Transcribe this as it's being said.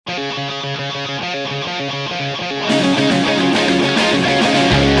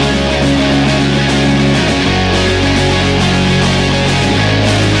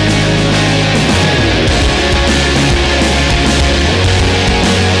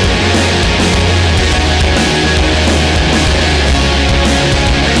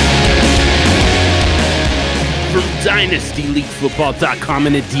DynastyLeagueFootball.com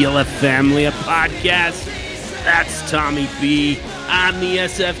and the DLF family of podcasts. That's Tommy B. I'm the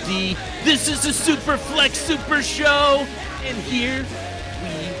SFD. This is the SuperFlex Super Show. And here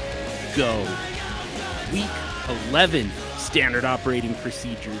we go. Week 11 standard operating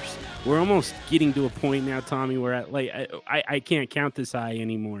procedures. We're almost getting to a point now, Tommy, where I can't count this high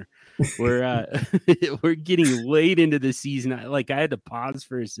anymore. We're getting late into the season. I had to pause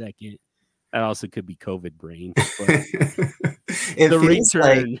for a second. That also could be COVID brain. But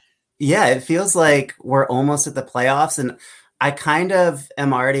it feels like we're almost at the playoffs, and I kind of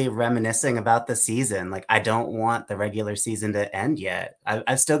am already reminiscing about the season. Like, I don't want the regular season to end yet.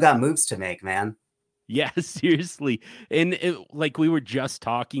 I've still got moves to make, man. Yeah, seriously. And we were just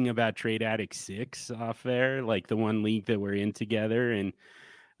talking about Trade Addict 6 off there, like the one league that we're in together, and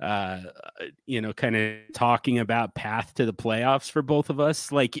kind of talking about path to the playoffs for both of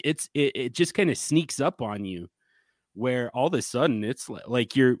us. Like it just kind of sneaks up on you, where all of a sudden it's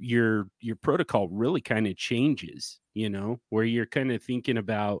like your protocol really kind of changes, where you're kind of thinking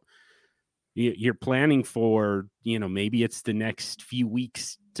about, you're planning for, maybe it's the next few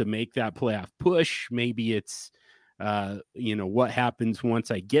weeks to make that playoff push. Maybe it's, what happens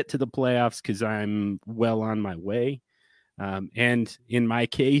once I get to the playoffs, because I'm well on my way. And in my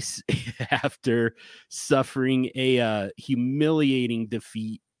case, after suffering a humiliating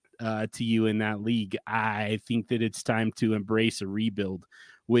defeat to you in that league, I think that it's time to embrace a rebuild,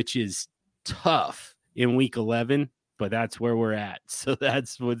 which is tough in week 11, but that's where we're at. So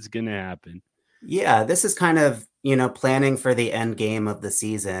that's what's going to happen. Yeah, this is kind of, planning for the end game of the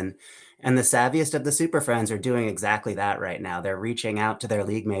season. And the savviest of the super friends are doing exactly that right now. They're reaching out to their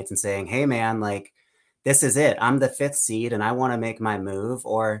league mates and saying, hey, man, this is it. I'm the 5th seed and I want to make my move.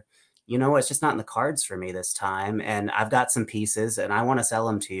 Or, it's just not in the cards for me this time. And I've got some pieces and I want to sell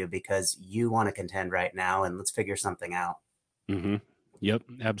them to you because you want to contend right now. And let's figure something out. Mm-hmm. Yep,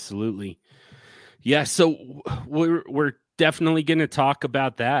 absolutely. Yeah. So we're definitely going to talk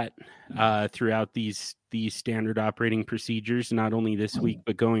about that throughout these standard operating procedures, not only this week,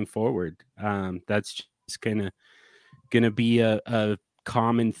 but going forward. That's just kind of going to be a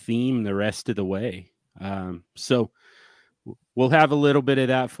common theme the rest of the way. So we'll have a little bit of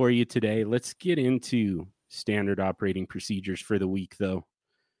that for you today. Let's get into standard operating procedures for the week, though.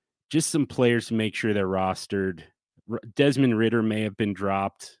 Just some players to make sure they're rostered. Desmond Ridder may have been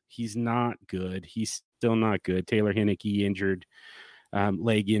dropped. He's not good. He's still not good. Taylor Heineke injured,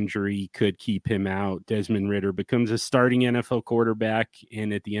 leg injury could keep him out. Desmond Ridder becomes a starting NFL quarterback,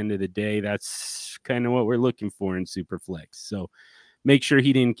 and at the end of the day, that's kind of what we're looking for in SuperFlex. So make sure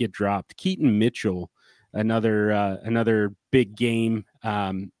he didn't get dropped. Keaton Mitchell, another big game.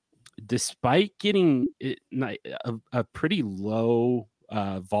 Despite getting a pretty low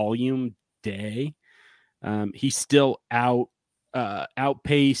volume day, he's still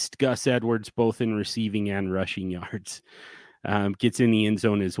outpaced Gus Edwards both in receiving and rushing yards. Gets in the end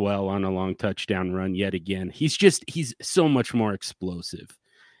zone as well on a long touchdown run yet again. He's so much more explosive,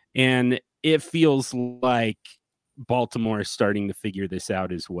 and it feels like Baltimore is starting to figure this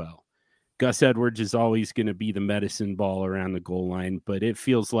out as well. Gus Edwards is always going to be the medicine ball around the goal line, but it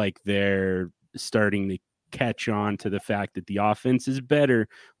feels like they're starting to catch on to the fact that the offense is better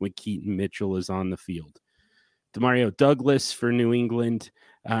when Keaton Mitchell is on the field. Demario Douglas for New England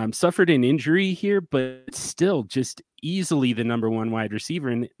suffered an injury here, but still just easily the number one wide receiver,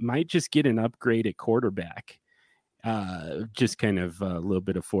 and might just get an upgrade at quarterback. Just kind of a little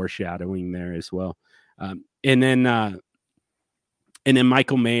bit of foreshadowing there as well. And then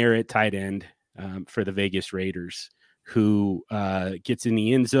Michael Mayer at tight end for the Vegas Raiders, who gets in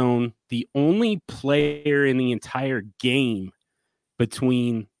the end zone. The only player in the entire game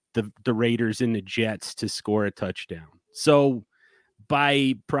between the Raiders and the Jets to score a touchdown. So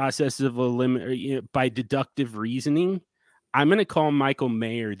by process of by deductive reasoning, I'm going to call Michael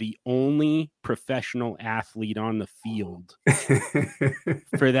Mayer the only professional athlete on the field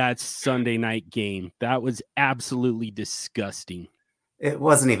for that Sunday night game. That was absolutely disgusting. It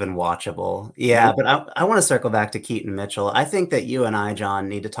wasn't even watchable. Yeah, but I want to circle back to Keaton Mitchell. I think that you and I, John,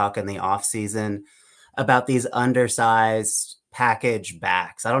 need to talk in the offseason about these undersized package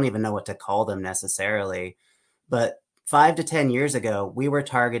backs. I don't even know what to call them necessarily, but 5 to 10 years ago, we were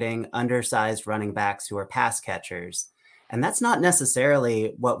targeting undersized running backs who are pass catchers. And that's not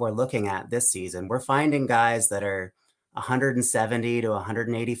necessarily what we're looking at this season. We're finding guys that are 170 to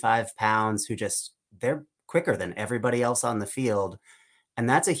 185 pounds who they're quicker than everybody else on the field. And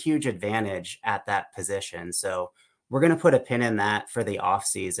that's a huge advantage at that position. So we're going to put a pin in that for the off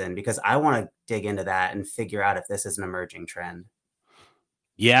season, because I want to dig into that and figure out if this is an emerging trend.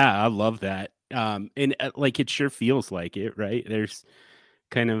 Yeah, I love that. And like it sure feels like it, right? There's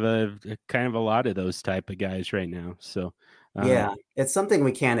kind of a lot of those type of guys right now. So Yeah, it's something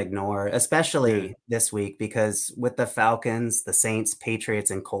we can't ignore, yeah. especially this week, because with the Falcons, the Saints,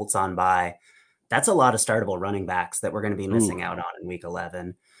 Patriots, and Colts on bye, that's a lot of startable running backs that we're going to be Ooh. missing out on in week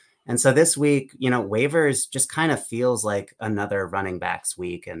 11. And so this week, waivers just kind of feels like another running backs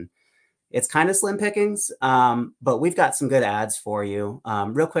week. And it's kind of slim pickings, but we've got some good ads for you.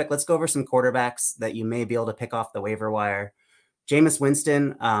 Real quick, let's go over some quarterbacks that you may be able to pick off the waiver wire. Jameis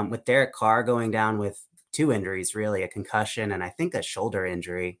Winston, with Derek Carr going down with two injuries, really, a concussion and I think a shoulder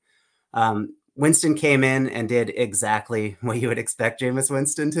injury. Winston came in and did exactly what you would expect Jameis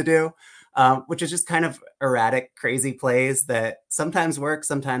Winston to do, which is just kind of erratic, crazy plays that sometimes work,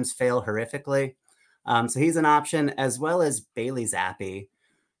 sometimes fail horrifically. So he's an option, as well as Bailey Zappi.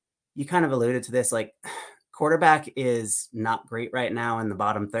 You kind of alluded to this, like quarterback is not great right now in the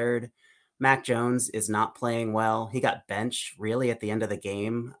bottom third. Mac Jones is not playing well. He got benched really at the end of the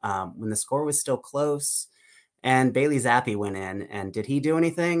game when the score was still close. And Bailey Zappi went in. And did he do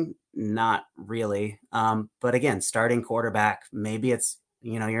anything? Not really. But again, starting quarterback, maybe it's,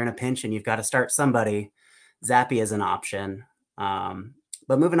 you're in a pinch and you've got to start somebody. Zappi is an option.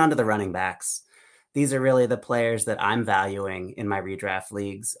 But moving on to the running backs, these are really the players that I'm valuing in my redraft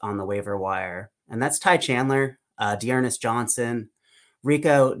leagues on the waiver wire. And that's Ty Chandler, Dearness Johnson,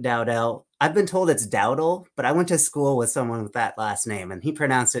 Rico Dowdell. I've been told it's Dowdle, but I went to school with someone with that last name and he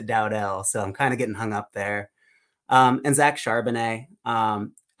pronounced it Dowdell. So I'm kind of getting hung up there. And Zach Charbonnet.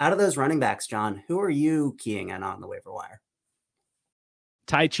 Out of those running backs, John, who are you keying in on the waiver wire?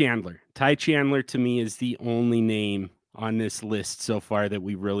 Ty Chandler. Ty Chandler to me is the only name on this list so far that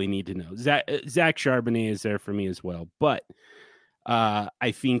we really need to know. Zach Charbonnet is there for me as well, but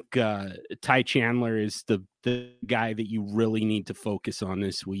I think Ty Chandler is the guy that you really need to focus on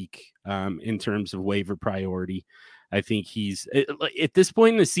this week in terms of waiver priority. I think he's at this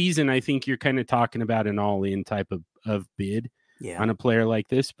point in the season, I think you're kind of talking about an all-in type of bid on a player like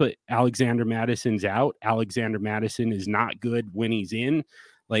this, but Alexander Madison's out. Alexander Madison is not good when he's in.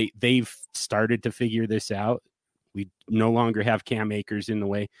 Like they've started to figure this out. We no longer have Cam Akers in the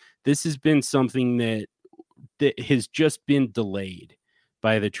way. This has been something that has just been delayed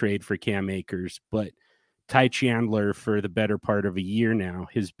by the trade for Cam Akers, but Ty Chandler for the better part of a year now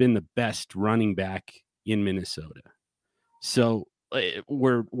has been the best running back in Minnesota. So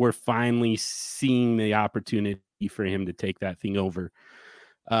we're finally seeing the opportunity for him to take that thing over.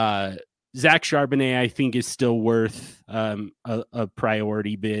 Zach Charbonnet, I think, is still worth a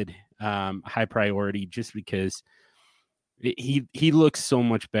priority bid, high priority, just because he looks so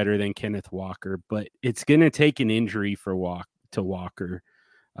much better than Kenneth Walker. But it's going to take an injury for Walker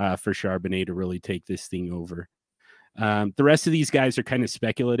for Charbonnet to really take this thing over. The rest of these guys are kind of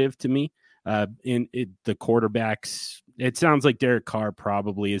speculative to me. The quarterbacks, it sounds like Derek Carr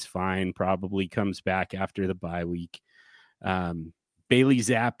probably is fine, probably comes back after the bye week. Bailey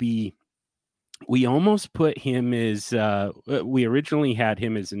Zappi, we almost put him as we originally had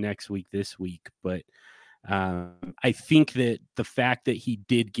him as the next week this week, but I think that the fact that he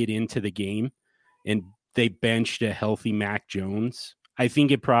did get into the game and they benched a healthy Mac Jones, I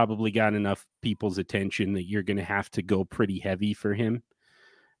think it probably got enough people's attention that you're going to have to go pretty heavy for him.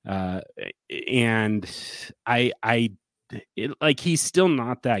 And he's still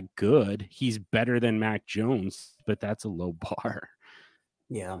not that good. He's better than Mac Jones, but that's a low bar.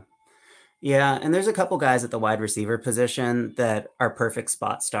 Yeah. Yeah, and there's a couple guys at the wide receiver position that are perfect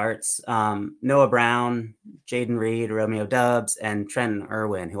spot starts. Noah Brown, Jaden Reed, Romeo Doubs, and Trenton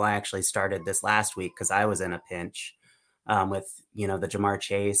Irwin, who I actually started this last week because I was in a pinch with, the Jamar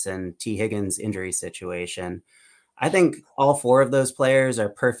Chase and T. Higgins injury situation. I think all four of those players are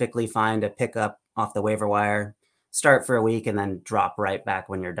perfectly fine to pick up off the waiver wire, start for a week, and then drop right back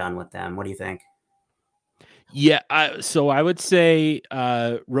when you're done with them. What do you think? Yeah, so I would say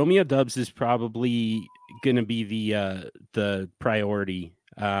Romeo Doubs is probably going to be the priority.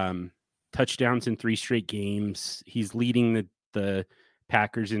 Touchdowns in 3 straight games. He's leading the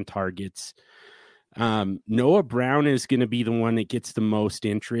Packers in targets. Noah Brown is going to be the one that gets the most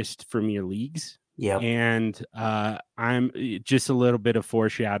interest from your leagues. Yeah. And I'm just a little bit of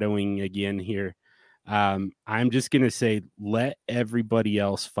foreshadowing again here. I'm just going to say, let everybody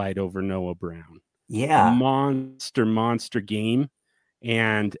else fight over Noah Brown. Yeah. Monster game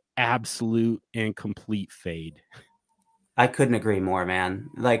and absolute and complete fade. I couldn't agree more, man.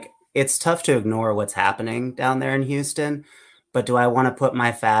 Like, it's tough to ignore what's happening down there in Houston, but do I want to put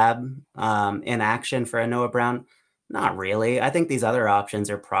my fab in action for a Noah Brown? Not really. I think these other options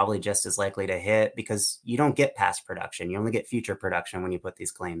are probably just as likely to hit because you don't get past production. You only get future production when you put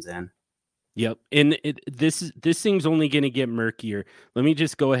these claims in. Yep. And this thing's only going to get murkier. Let me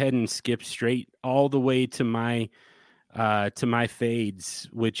just go ahead and skip straight all the way to my fades,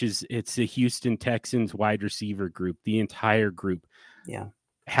 which is it's the Houston Texans wide receiver group, the entire group. Yeah.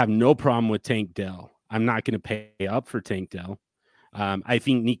 Have no problem with Tank Dell. I'm not going to pay up for Tank Dell. I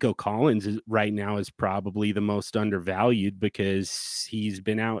think Nico Collins right now is probably the most undervalued because he's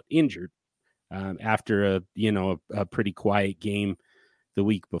been out injured after a pretty quiet game the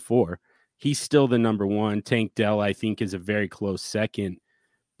week before. He's still the number one. Tank Dell, I think, is a very close second.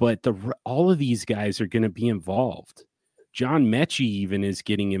 But all of these guys are going to be involved. John Mechie even is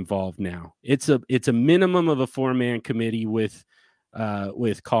getting involved now. It's a minimum of a 4-man committee with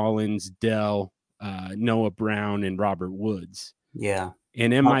Collins, Dell, Noah Brown, and Robert Woods. Yeah.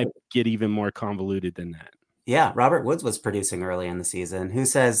 And it might get even more convoluted than that. Yeah, Robert Woods was producing early in the season. Who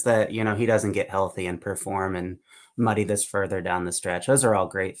says that, he doesn't get healthy and perform and muddy this further down the stretch? Those are all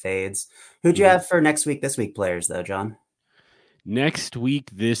great fades. Who'd you have for next week, this week players, though, John? Next week,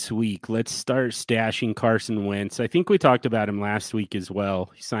 this week, let's start stashing Carson Wentz. I think we talked about him last week as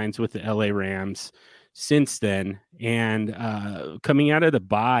well. He signs with the LA Rams since then. And coming out of the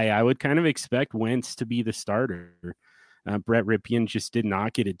bye, I would kind of expect Wentz to be the starter. Brett Ripien just did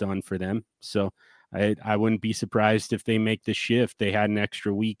not get it done for them. So I wouldn't be surprised if they make the shift. They had an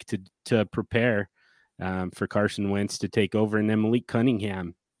extra week to prepare for Carson Wentz to take over. And then Malik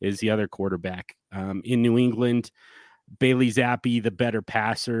Cunningham is the other quarterback. In New England, Bailey Zappi, the better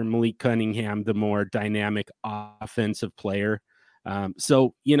passer, Malik Cunningham, the more dynamic offensive player.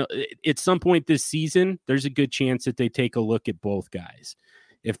 So, at some point this season, there's a good chance that they take a look at both guys.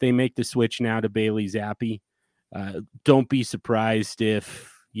 If they make the switch now to Bailey Zappi, don't be surprised if,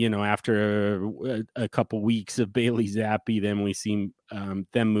 after a couple weeks of Bailey Zappi, then we see them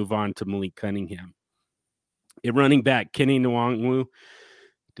move on to Malik Cunningham. At running back, Kenny Nwangwu.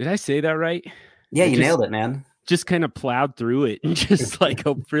 Did I say that right? Yeah, you nailed it, man. Just kind of plowed through it and just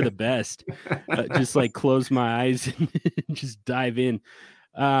hope for the best. Just close my eyes and just dive in.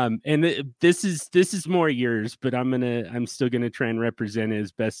 And this is more yours, but I'm still gonna try and represent it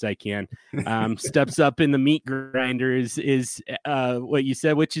as best I can. Steps up in the meat grinder is what you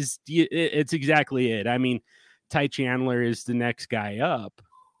said, which is it's exactly it. I mean, Ty Chandler is the next guy up,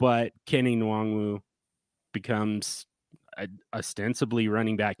 but Kenny Nwangwu becomes ostensibly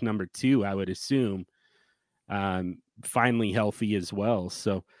running back number 2, I would assume. Finally healthy as well.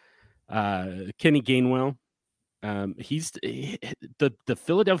 So Kenny Gainwell. The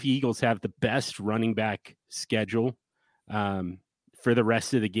Philadelphia Eagles have the best running back schedule for the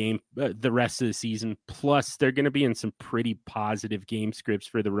rest of the game, the rest of the season. Plus, they're going to be in some pretty positive game scripts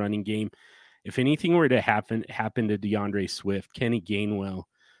for the running game. If anything were to happen to DeAndre Swift, Kenny Gainwell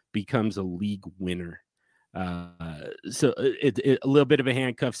becomes a league winner. So a little bit of a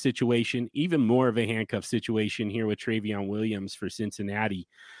handcuff situation, even more of a handcuff situation here with Travion Williams for Cincinnati.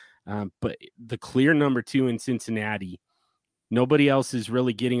 But the clear number 2 in Cincinnati, nobody else is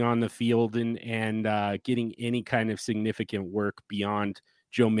really getting on the field and getting any kind of significant work beyond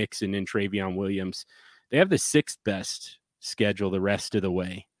Joe Mixon and Travion Williams. They have the 6th best schedule the rest of the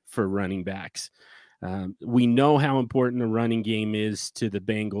way for running backs. We know how important the running game is to the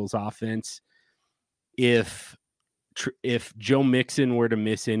Bengals offense. If Joe Mixon were to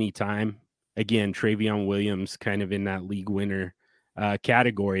miss any time, again, Travion Williams kind of in that league winner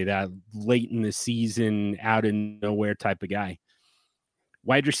category, that late in the season, out of nowhere type of guy.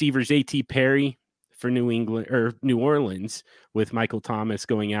 Wide receivers, A.T. Perry for New Orleans, with Michael Thomas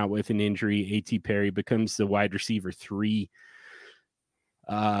going out with an injury. A.T. Perry becomes the wide receiver 3.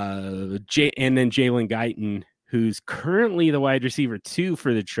 And then Jalen Guyton, who's currently the wide receiver 2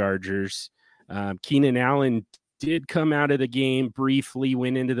 for the Chargers. Keenan Allen did come out of the game briefly,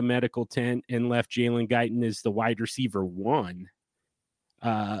 went into the medical tent, and left Jalen Guyton as the wide receiver 1.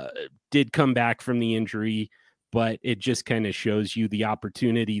 Did come back from the injury, but it just kind of shows you the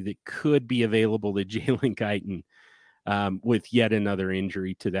opportunity that could be available to Jalen Guyton with yet another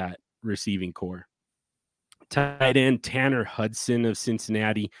injury to that receiving core. Tight end Tanner Hudson of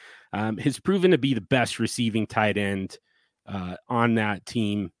Cincinnati has proven to be the best receiving tight end on that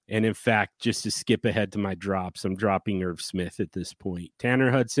team. And in fact, just to skip ahead to my drops, I'm dropping Irv Smith at this point.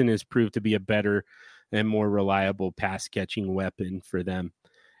 Tanner Hudson has proved to be a better and more reliable pass catching weapon for them.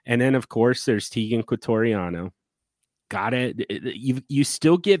 And then, of course, there's Tegan Quatoriano. Got it. You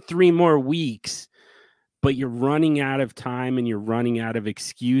still get 3 more weeks, but you're running out of time and you're running out of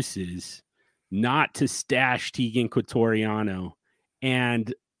excuses not to stash Tegan Quatoriano.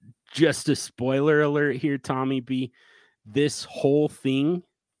 And just a spoiler alert here, Tommy B, this whole thing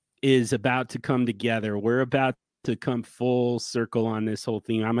is about to come together. We're about to come full circle on this whole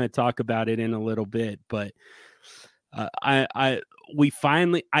thing. I'm going to talk about it in a little bit, but I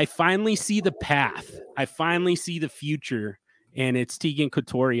finally see the path. I finally see the future, and it's Tegan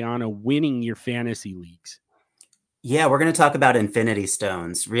Cotoriano winning your fantasy leagues. Yeah, we're going to talk about Infinity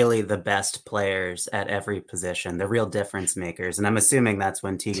Stones, really the best players at every position, the real difference makers. And I'm assuming that's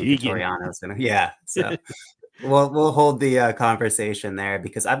when Tegan Cotoriano is going to, yeah. So we'll hold the conversation there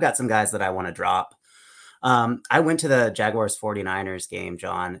because I've got some guys that I want to drop. I went to the Jaguars 49ers game,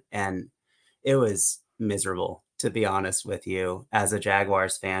 John, and it was miserable, to be honest with you. As a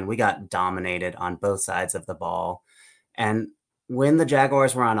Jaguars fan, we got dominated on both sides of the ball. And when the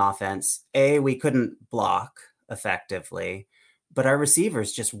Jaguars were on offense, we couldn't block effectively, but our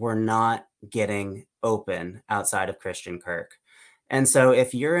receivers just were not getting open outside of Christian Kirk. And so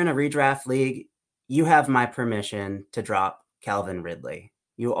if you're in a redraft league, you have my permission to drop Calvin Ridley.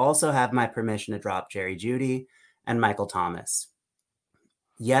 You also have my permission to drop Jerry Jeudy and Michael Thomas.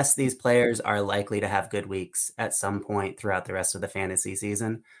 Yes, these players are likely to have good weeks at some point throughout the rest of the fantasy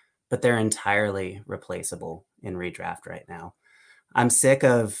season, but they're entirely replaceable in redraft right now. I'm sick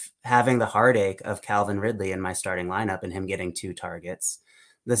of having the heartache of Calvin Ridley in my starting lineup and him getting 2 targets.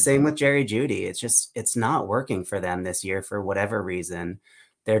 The same with Jerry Jeudy. It's not working for them this year for whatever reason.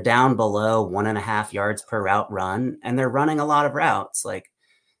 They're down below 1.5 yards per route run, and they're running a lot of routes. Like,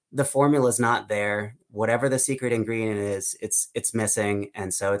 the formula is not there. Whatever the secret ingredient is, it's missing.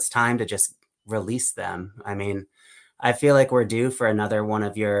 And so it's time to just release them. I mean, I feel like we're due for another one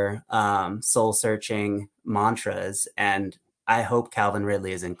of your soul searching mantras. And I hope Calvin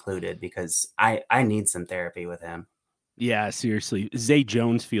Ridley is included because I need some therapy with him. Yeah, seriously. Zay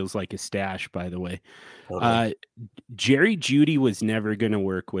Jones feels like a stash, by the way. Totally. Jerry Jeudy was never going to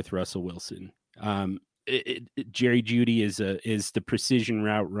work with Russell Wilson. Jerry Jeudy is the precision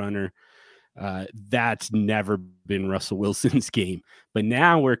route runner. That's never been Russell Wilson's game. But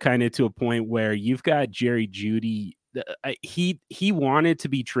now we're kind of to a point where you've got Jerry Jeudy. He wanted to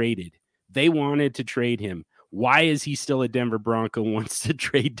be traded. They wanted to trade him. Why is he still a Denver Bronco once the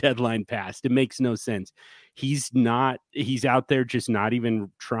trade deadline passed? It makes no sense. He's out there just not even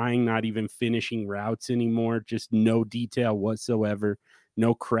trying, not even finishing routes anymore. Just no detail whatsoever.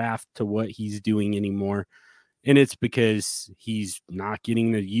 No craft to what he's doing anymore. And it's because he's not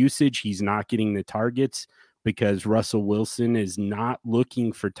getting the usage. He's not getting the targets because Russell Wilson is not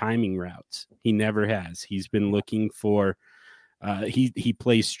looking for timing routes. He never has. He's been looking for he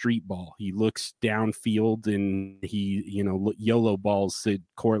plays street ball. He looks downfield and he, YOLO balls that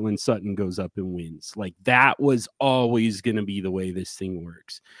Cortland Sutton goes up and wins. Like, that was always going to be the way this thing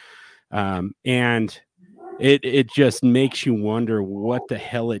works. And it just makes you wonder what the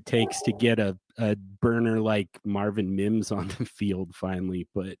hell it takes to get a burner like Marvin Mims on the field finally.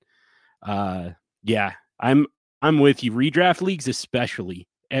 But yeah, I'm with you. Redraft leagues, especially,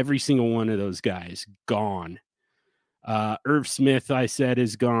 every single one of those guys gone. Irv Smith, I said,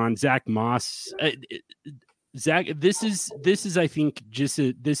 is gone. Zach Moss. Zach, this is I think this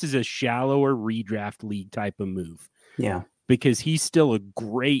is a shallower redraft league type of move. Yeah, because he's still a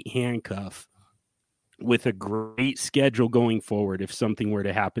great handcuff with a great schedule going forward. If something were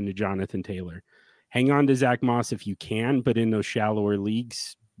to happen to Jonathan Taylor, hang on to Zach Moss if you can, but in those shallower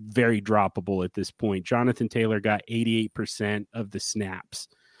leagues, very droppable at this point. Jonathan Taylor got 88% of the snaps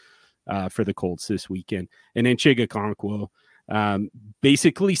for the Colts this weekend. And then Chigakonkwo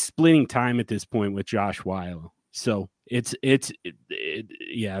basically splitting time at this point with Josh Weil. So the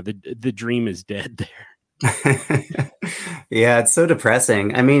dream is dead there. Yeah, it's so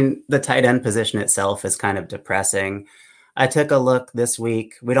depressing. I mean, the tight end position itself is kind of depressing. I took a look this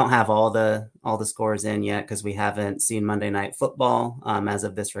week. We don't have all the scores in yet because we haven't seen Monday Night Football as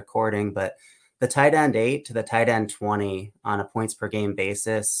of this recording, but the tight end 8 to the tight end 20 on a points per game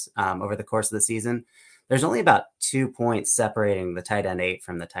basis over the course of the season, there's only about 2 points separating the tight end 8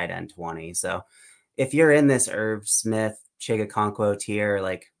 from the tight end 20. So if you're in this Irv Smith, Chigakonkwo tier,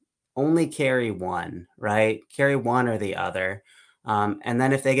 like, only carry one, right? Carry one or the other. And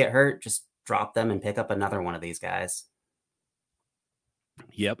then if they get hurt, just drop them and pick up another one of these guys.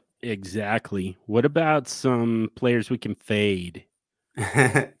 Yep, exactly. What about some players we can fade?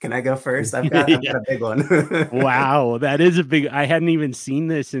 Can I go first? I've got a big one. Wow, that is a big. I hadn't even seen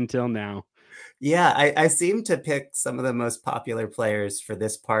this until now. Yeah, I seem to pick some of the most popular players for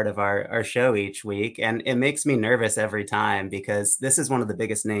this part of our show each week, and it makes me nervous every time because this is one of the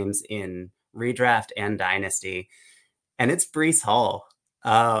biggest names in redraft and dynasty, and it's Breece Hall.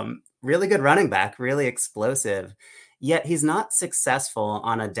 Really good running back, really explosive, yet he's not successful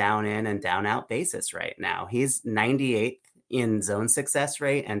on a down in and down out basis right now. He's 98th in zone success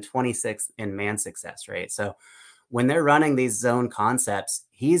rate and 26th in man success rate. So when they're running these zone concepts,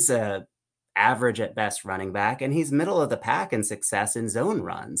 he's a average at best running back, and he's middle of the pack in success in zone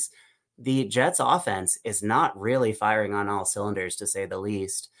runs. The Jets offense is not really firing on all cylinders, to say the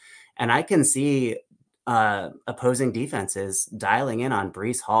least. And I can see opposing defenses dialing in on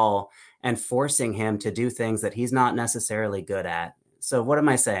Breece Hall and forcing him to do things that he's not necessarily good at. So what am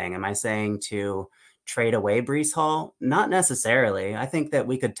I saying? Am I saying to trade away Breece Hall? Not necessarily. I think that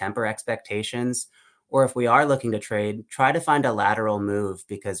we could temper expectations, or if we are looking to trade, try to find a lateral move,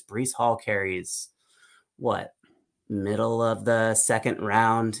 because Breece Hall carries what, middle of the second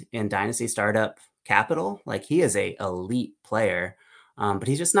round in Dynasty Startup capital. Like, he is a elite player, but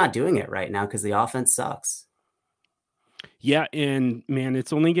he's just not doing it right now because the offense sucks. Yeah, and man,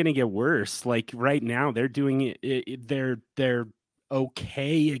 it's only going to get worse. Like right now, they're doing it. They're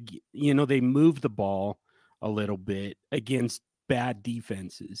okay. They move the ball a little bit against bad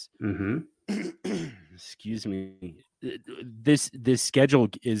defenses. Mm-hmm. Excuse me. This schedule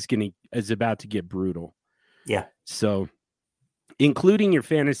is about to get brutal. Yeah. So, including your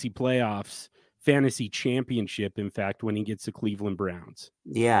fantasy playoffs, fantasy championship, in fact, when he gets the Cleveland Browns.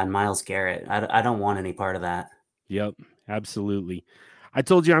 Yeah, and Myles Garrett. I don't want any part of that. Yep, absolutely. I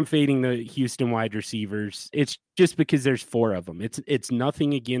told you I'm fading the Houston wide receivers. It's just because there's 4 of them. It's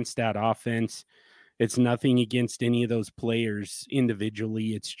nothing against that offense. It's nothing against any of those players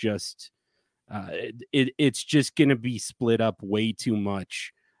individually. It's just it's just going to be split up way too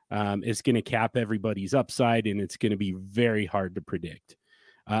much. It's going to cap everybody's upside, and it's going to be very hard to predict.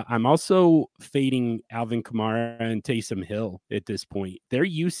 I'm also fading Alvin Kamara and Taysom Hill at this point. Their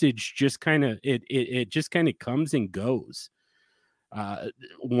usage just kind of it just kind of comes and goes.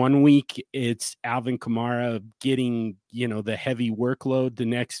 1 week it's Alvin Kamara getting the heavy workload. The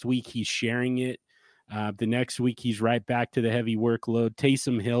next week he's sharing it. The next week he's right back to the heavy workload.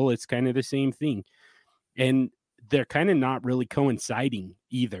 Taysom Hill, it's kind of the same thing, and they're kind of not really coinciding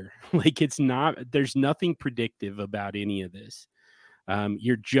either. Like there's nothing predictive about any of this.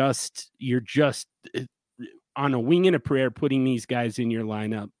 You're just on a wing and a prayer putting these guys in your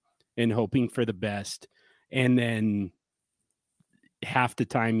lineup and hoping for the best, and then half the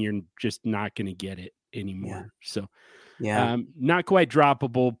time you're just not going to get it anymore. Yeah. So yeah, not quite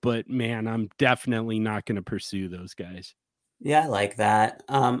droppable, but man, I'm definitely not going to pursue those guys. I like that.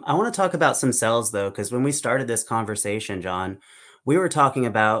 I want to talk about some sells though, because when we started this conversation, John, we were talking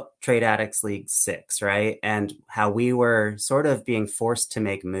about Trade Addicts League 6, right? And how we were sort of being forced to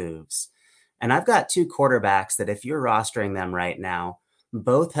make moves. And I've got 2 quarterbacks that, if you're rostering them right now,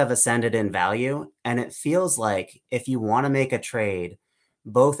 both have ascended in value. And it feels like if you want to make a trade,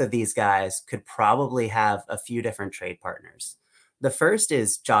 both of these guys could probably have a few different trade partners. The first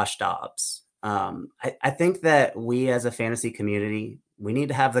is Josh Dobbs. I think that we as a fantasy community, we need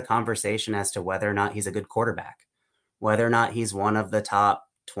to have the conversation as to whether or not he's a good quarterback, whether or not he's one of the top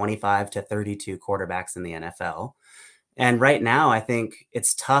 25 to 32 quarterbacks in the NFL. And right now, I think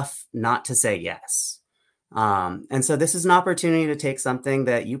it's tough not to say yes. And so this is an opportunity to take something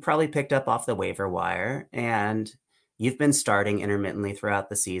that you probably picked up off the waiver wire and you've been starting intermittently throughout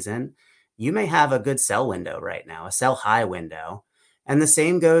the season. You may have a good sell window right now, a sell high window. And the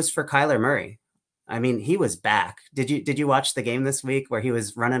same goes for Kyler Murray. I mean, he was back. Did you watch the game this week where he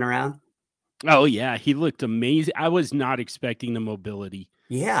was running around? Oh yeah, he looked amazing. I was not expecting the mobility.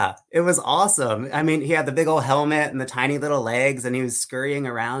 Yeah, it was awesome. I mean, he had the big old helmet and the tiny little legs, and he was scurrying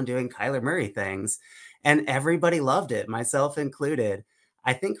around doing Kyler Murray things. And everybody loved it, myself included.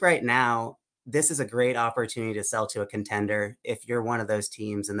 I think right now, this is a great opportunity to sell to a contender if you're one of those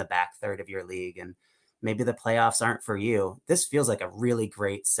teams in the back third of your league and maybe the playoffs aren't for you. This feels like a really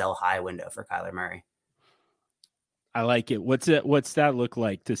great sell high window for Kyler Murray. I like it. What's that look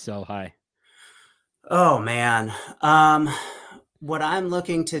like to sell high? Oh man. What I'm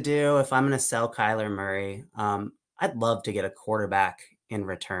looking to do if I'm going to sell Kyler Murray, I'd love to get a quarterback in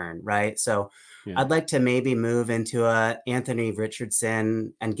return, right? So Yeah. I'd like to maybe move into a Anthony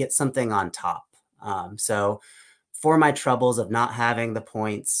Richardson and get something on top. So for my troubles of not having the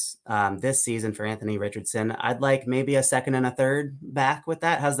points this season for Anthony Richardson, I'd like maybe a second and a third back with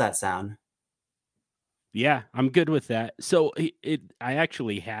that. How's that sound? Yeah, I'm good with that. So I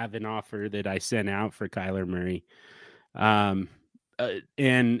actually have an offer that I sent out for Kyler Murray. Like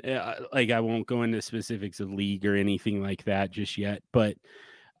I won't go into specifics of league or anything like that just yet, but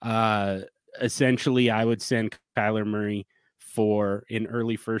essentially I would send Kyler Murray for an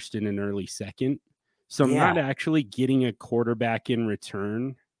early first and an early second. So I'm not actually getting a quarterback in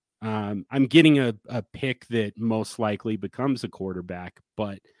return. I'm getting a pick that most likely becomes a quarterback,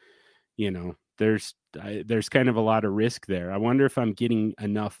 but there's kind of a lot of risk there. I wonder if I'm getting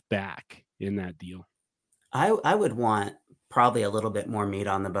enough back in that deal. I would want probably a little bit more meat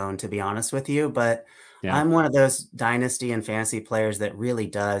on the bone, to be honest with you, but Yeah. I'm one of those dynasty and fantasy players that really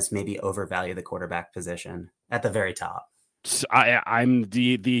does maybe overvalue the quarterback position at the very top. I'm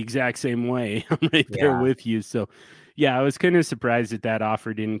the exact same way. I'm right there Yeah. with you. So, yeah, I was kind of surprised that that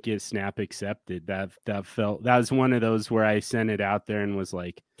offer didn't get snap accepted. That was one of those where I sent it out there and was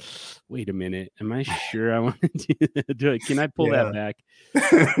like, "Wait a minute, am I sure I want to do that? Can I pull that Yeah. back?"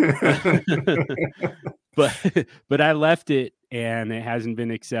 but but I left it and it hasn't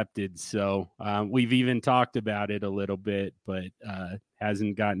been accepted. So we've even talked about it a little bit, but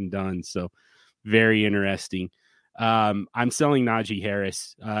hasn't gotten done. So very interesting. I'm selling Najee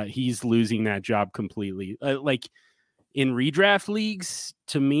Harris. He's losing that job completely. Like in redraft leagues,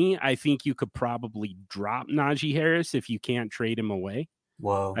 to me, I think you could probably drop Najee Harris if you can't trade him away.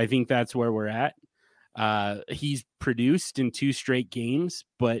 Whoa. I think that's where we're at. He's produced in 2 straight games,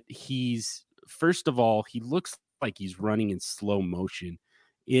 but he's first of all, he looks like he's running in slow motion.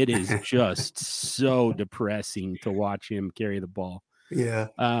 It is just so depressing to watch him carry the ball. Yeah.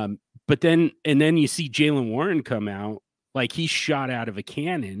 But then you see Jalen Warren come out like he's shot out of a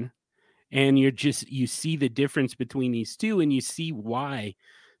cannon, and you see the difference between these two, and you see why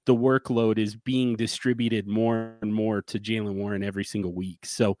the workload is being distributed more and more to Jalen Warren every single week.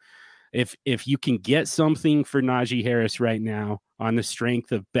 So if you can get something for Najee Harris right now on the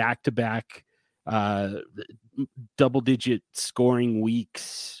strength of back-to-back uh, double-digit scoring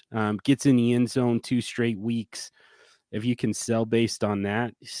weeks, gets in the end zone 2 straight weeks, if you can sell based on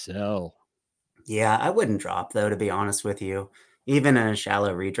that, sell. Yeah, I wouldn't drop though, to be honest with you, even in a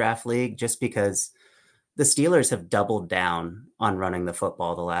shallow redraft league, just because the Steelers have doubled down on running the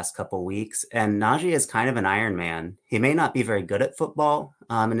football the last couple weeks, and Najee is kind of an Iron Man. He may not be very good at football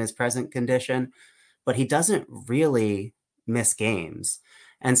in his present condition, but he doesn't really miss games.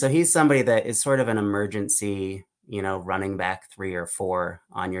 And so he's somebody that is sort of an emergency, running back 3 or 4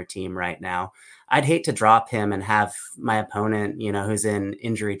 on your team right now. I'd hate to drop him and have my opponent, who's in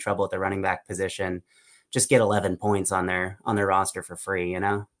injury trouble at the running back position, just get 11 points on their roster for free.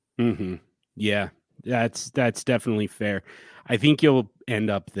 Mm-hmm. Yeah, that's definitely fair. I think you'll end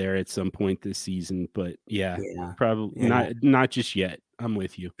up there at some point this season, but yeah, Yeah. probably Yeah. not just yet. I'm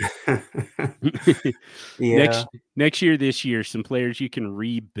with you. Yeah. next year, this year, some players you can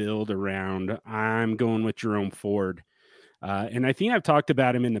rebuild around. I'm going with Jerome Ford. And I think I've talked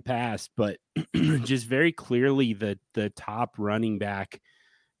about him in the past, but just very clearly the top running back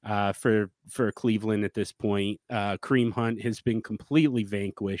for Cleveland at this point. Kareem Hunt has been completely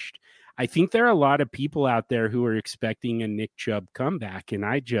vanquished. I think there are a lot of people out there who are expecting a Nick Chubb comeback, and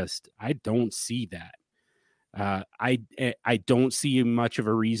I don't see that. I don't see much of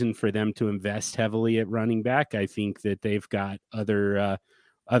a reason for them to invest heavily at running back. I think that they've got other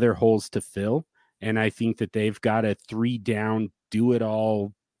holes to fill, and I think that they've got a 3 down, do it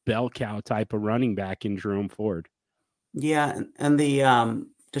all bell cow type of running back in Jerome Ford. Yeah, and the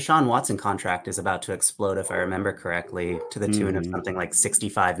Deshaun Watson contract is about to explode, if I remember correctly, to the tune of Mm-hmm. something like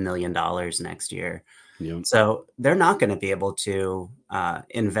 $65 million next year. Yep. So they're not going to be able to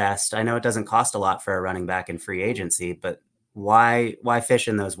invest. I know it doesn't cost a lot for a running back in free agency, but why fish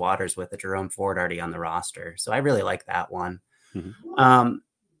in those waters with a Jerome Ford already on the roster? So I really like that one. Mm-hmm.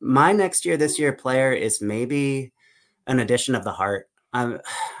 My next year, this year player is maybe an addition of the heart.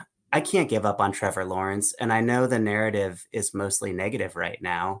 I can't give up on Trevor Lawrence, and I know the narrative is mostly negative right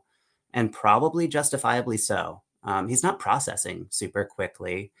now, and probably justifiably so. He's not processing super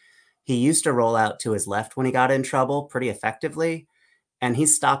quickly. He used to roll out to his left when he got in trouble pretty effectively, and he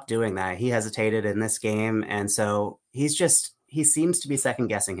stopped doing that. He hesitated in this game, and so he seems to be second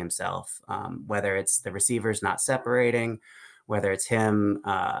guessing himself, whether it's the receivers not separating, whether it's him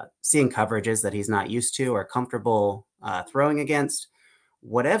seeing coverages that he's not used to or comfortable throwing against.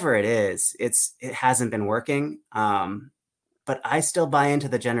 Whatever it is, it hasn't been working. But I still buy into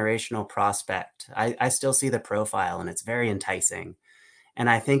the generational prospect. I still see the profile, and it's very enticing. And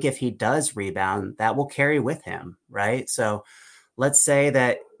I think if he does rebound, that will carry with him, right? So let's say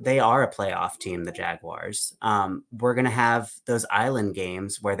that they are a playoff team, the Jaguars. We're going to have those island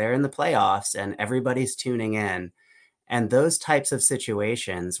games where they're in the playoffs and everybody's tuning in. And those types of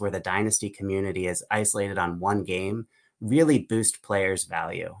situations where the dynasty community is isolated on one game really boost players'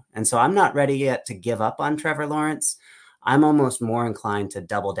 value. And so I'm not ready yet to give up on Trevor Lawrence. I'm almost more inclined to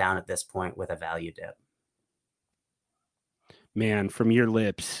double down at this point with a value dip. Man, from your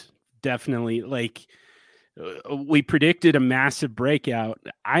lips, definitely. Like we predicted a massive breakout.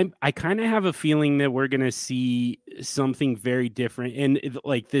 I kind of have a feeling that we're going to see something very different, and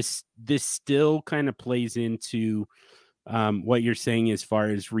like this still kind of plays into what you're saying as far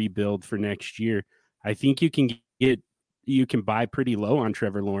as rebuild for next year. I think you can buy pretty low on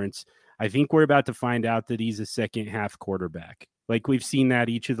Trevor Lawrence. I think we're about to find out that he's a second half quarterback. Like we've seen that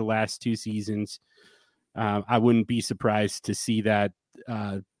each of the last 2 seasons. I wouldn't be surprised to see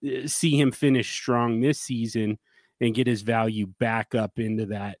see him finish strong this season and get his value back up into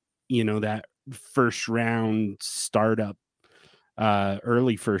that, that first round startup,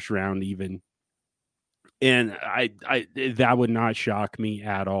 early first round even. And I that would not shock me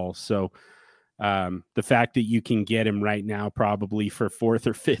at all. So the fact that you can get him right now, probably for 4th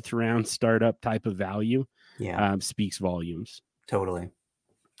or 5th round startup type of value, speaks volumes. Totally.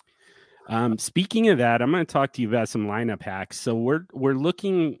 Speaking of that, I'm going to talk to you about some lineup hacks. So we're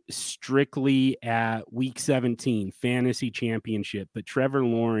looking strictly at week 17 fantasy championship, but Trevor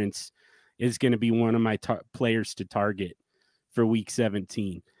Lawrence is going to be one of my players to target for week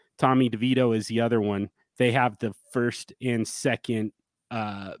 17. Tommy DeVito is the other one. They have the first and second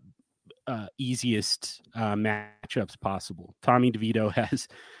easiest matchups possible. Tommy DeVito has,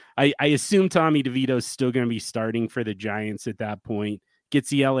 I assume Tommy DeVito is still going to be starting for the Giants at that point. Gets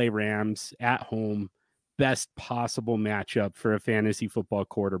the LA Rams at home, best possible matchup for a fantasy football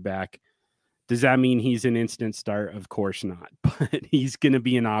quarterback. Does that mean he's an instant start? Of course not, but he's going to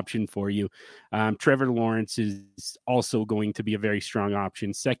be an option for you. Trevor Lawrence is also going to be a very strong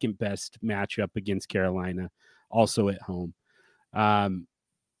option. Second best matchup against Carolina, also at home.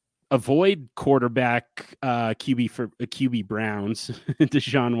 Avoid quarterback QB Browns,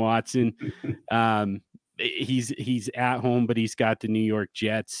 Deshaun Watson. He's at home, but he's got the New York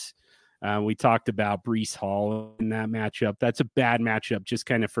Jets. We talked about Breece Hall in that matchup. That's a bad matchup, just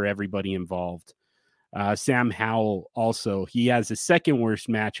kind of for everybody involved. Sam Howell also, he has the second worst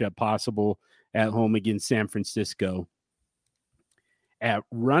matchup possible at home against San Francisco. At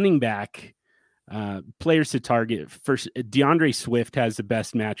running back, players to target, first, DeAndre Swift has the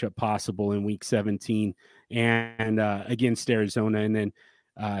best matchup possible in week 17 and against Arizona. And then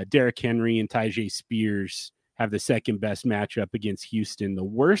Derrick Henry and Tyjae Spears have the second best matchup against Houston. The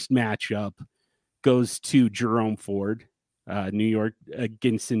worst matchup goes to Jerome Ford, New York,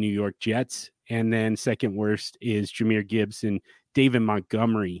 against the New York Jets. And then second worst is Jahmyr Gibbs and David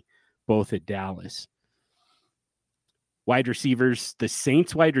Montgomery, both at Dallas. Wide receivers, the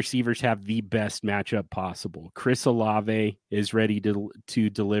Saints wide receivers have the best matchup possible. Chris Olave is ready to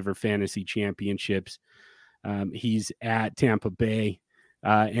deliver fantasy championships. He's at Tampa Bay.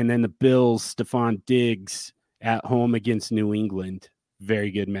 And then the Bills, Stephon Diggs at home against New England.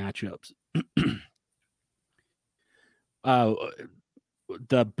 Very good matchups.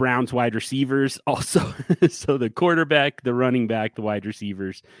 The Browns wide receivers also. So the quarterback, the running back, the wide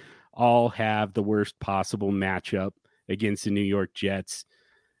receivers all have the worst possible matchup against the New York Jets.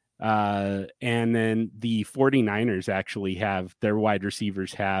 And then the 49ers actually have their wide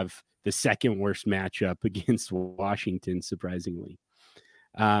receivers have the second worst matchup against Washington, surprisingly.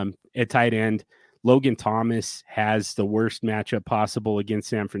 At tight end, Logan Thomas has the worst matchup possible against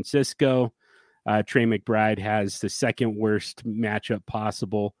San Francisco. Trey McBride has the second worst matchup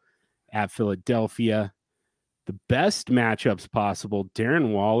possible at Philadelphia. The best matchups possible,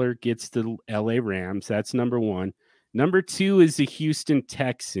 Darren Waller gets the LA Rams. That's number one. Number two is the Houston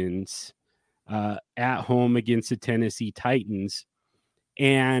Texans at home against the Tennessee Titans.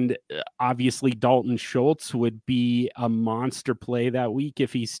 And obviously Dalton Schultz would be a monster play that week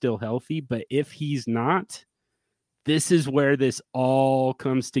if he's still healthy. But if he's not, this is where this all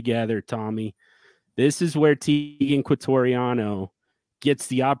comes together, Tommy. This is where Tegan Quatoriano gets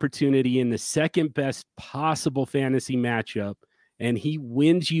the opportunity in the second best possible fantasy matchup, and he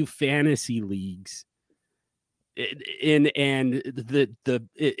wins you fantasy leagues. It's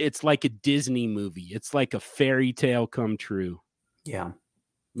like a Disney movie. It's like a fairy tale come true. Yeah.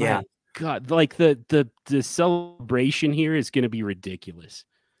 My God, like the celebration here is going to be ridiculous.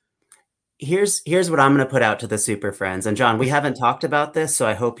 Here's what I'm going to put out to the super friends. And John, we haven't talked about this, so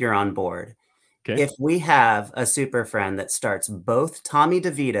I hope you're on board. Okay. If we have a super friend that starts both Tommy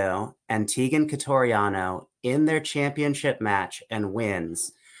DeVito and Tegan Quatoriano in their championship match and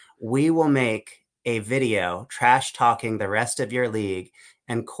wins, we will make a video trash talking the rest of your league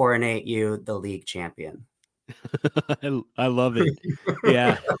and coronate you the league champion. I love it.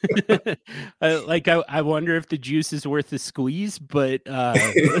 Yeah. I wonder if the juice is worth the squeeze, but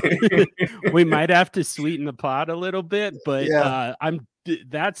we might have to sweeten the pot a little bit, but yeah.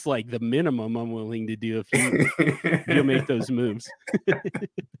 That's like the minimum I'm willing to do if you'll make those moves.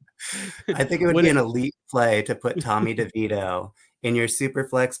 I think it would be an elite play to put Tommy DeVito in your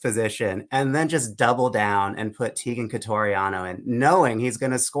SuperFlex position and then just double down and put Tegan Quatoriano in, knowing he's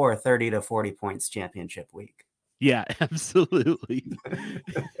going to score 30 to 40 points championship week. Yeah, absolutely.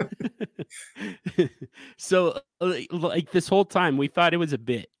 So, like this whole time, we thought it was a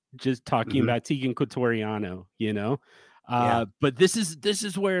bit just talking Mhm. about Tegan Quatoriano, Yeah. but this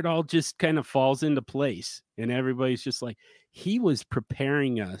is where it all just kind of falls into place, and everybody's just like, he was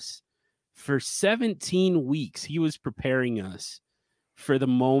preparing us for 17 weeks. He was preparing us for the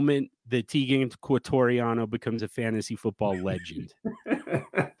moment that Tegan Quatoriano becomes a fantasy football legend.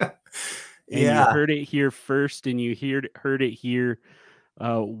 And you Yeah. heard it here first, and you heard it here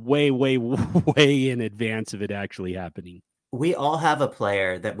way, way, way in advance of it actually happening. We all have a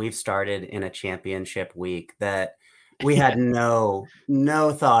player that we've started in a championship week that we had Yeah.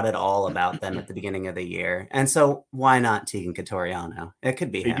 no thought at all about them at the beginning of the year, and so why not Tegan Catoriano? It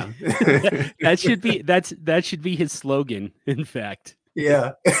could be him. That should be his slogan, in fact.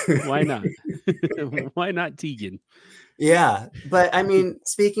 Yeah. Why not? Why not Tegan? Yeah, but I mean,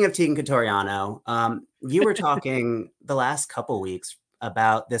 speaking of Tegan Catoriano, you were talking the last couple weeks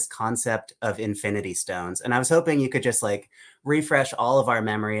about this concept of infinity stones, and I was hoping you could just like refresh all of our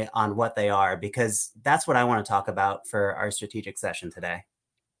memory on what they are, because that's what I want to talk about for our strategic session today.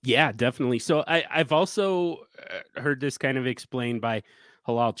 Yeah, definitely. So I've also heard this kind of explained by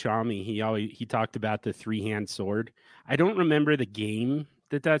Halal Chami. He talked about the 3-hand sword. I don't remember the game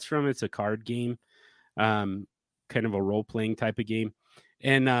that's from. It's a card game, um, kind of a role playing type of game,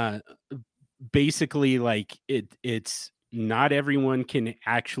 and basically, like it's not everyone can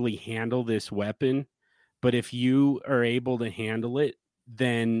actually handle this weapon, but if you are able to handle it,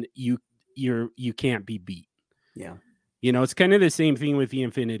 then you can't be beat. Yeah. It's kind of the same thing with the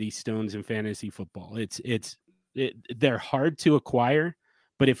Infinity Stones in fantasy football. They're hard to acquire,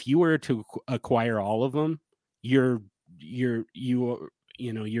 but if you were to acquire all of them, you're you're you are-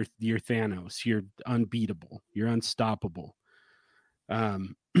 you're Thanos. You're unbeatable. You're unstoppable.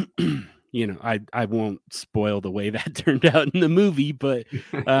 Um, I won't spoil the way that turned out in the movie, but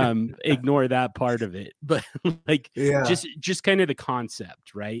ignore that part of it. But like Yeah. just kind of the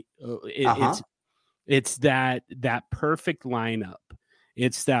concept, right? Uh huh. It's that perfect lineup.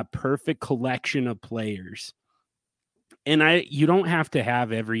 It's that perfect collection of players. And you don't have to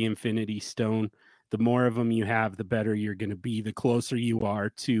have every Infinity Stone. The more of them you have, the better you're going to be, the closer you are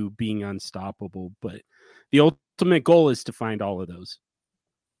to being unstoppable. But the ultimate goal is to find all of those.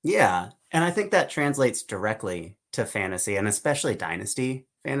 Yeah, and I think that translates directly to fantasy, and especially dynasty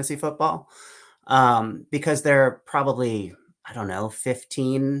fantasy football, because there are probably, I don't know,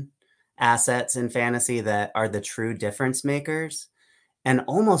 15 assets in fantasy that are the true difference makers. And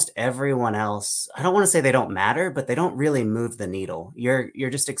almost everyone else, I don't want to say they don't matter, but they don't really move the needle. You're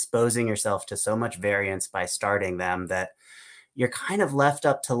just exposing yourself to so much variance by starting them that you're kind of left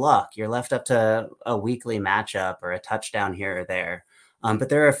up to luck. You're left up to a weekly matchup or a touchdown here or there. But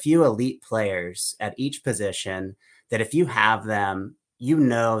there are a few elite players at each position that if you have them, you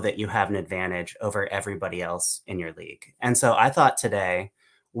know that you have an advantage over everybody else in your league. And so I thought today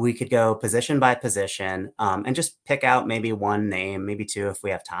we could go position by position, and just pick out maybe one name, maybe two if we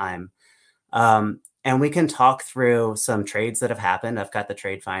have time. And we can talk through some trades that have happened. I've got the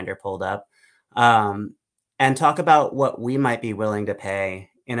trade finder pulled up. Um, and talk about what we might be willing to pay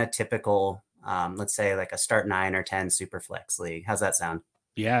in a typical, let's say like a start 9 or 10 SuperFlex league. How's that sound?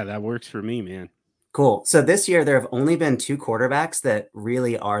 Yeah, that works for me, man. Cool. So this year there have only been two quarterbacks that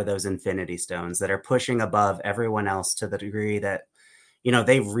really are those infinity stones that are pushing above everyone else to the degree that,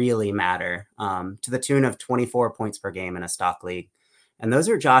 they really matter, to the tune of 24 points per game in a stock league. And those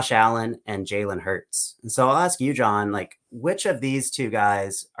are Josh Allen and Jalen Hurts. And so I'll ask you, John, like, which of these two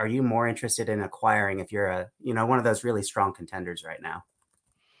guys are you more interested in acquiring if you're one of those really strong contenders right now?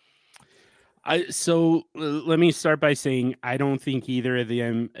 Let me start by saying I don't think either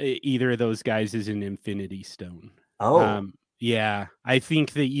of those guys is an infinity stone. Oh, Yeah, I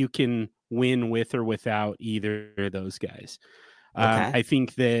think that you can win with or without either of those guys. okay. I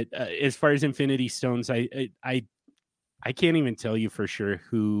think that as far as infinity stones, I can't even tell you for sure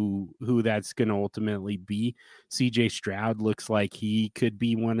who that's going to ultimately be. CJ Stroud looks like he could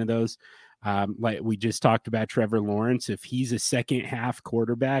be one of those. Like we just talked about Trevor Lawrence, if he's a second half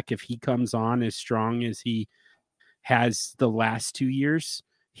quarterback, if he comes on as strong as he has the last 2 years,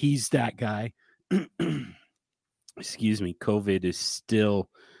 he's that guy. Excuse me, COVID is still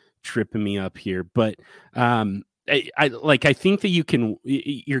tripping me up here, but I think that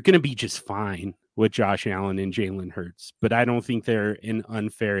you're going to be just fine with Josh Allen and Jalen Hurts, but I don't think they're an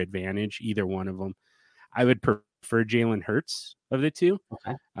unfair advantage, either one of them. I would prefer Jalen Hurts of the two,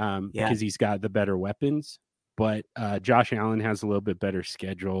 Okay. Yeah. because he's got the better weapons, but Josh Allen has a little bit better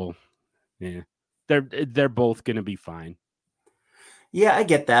schedule. Yeah, they're both going to be fine. Yeah, I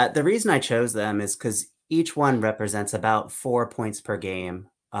get that. The reason I chose them is because each one represents about 4 points per game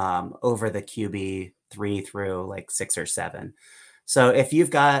over the QB 3 through like 6 or 7. So if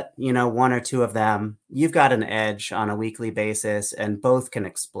you've got, one or two of them, you've got an edge on a weekly basis, and both can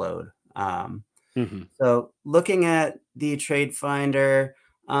explode. Mm-hmm. So looking at the trade finder,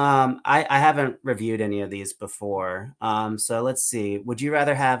 I haven't reviewed any of these before. So let's see. Would you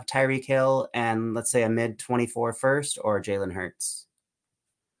rather have Tyreek Hill and let's say a mid 24 first, or Jalen Hurts?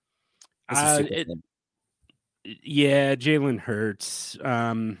 This is super good. Yeah, Jalen Hurts.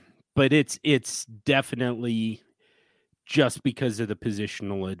 But it's definitely just because of the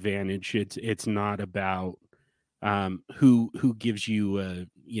positional advantage. It's not about who gives you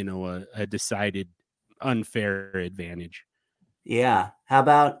a decided unfair advantage. Yeah. How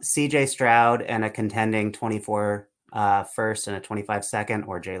about CJ Stroud and a contending 24 first and a 25 second,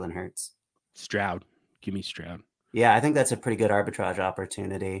 or Jalen Hurts? Stroud, give me Stroud. Yeah, I think that's a pretty good arbitrage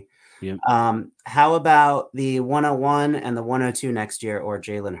opportunity. Yep. How about the 101 and the 102 next year, or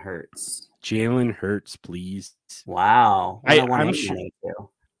Jalen Hurts? Jalen Hurts, please. Wow. I 101 I'm and sure 102.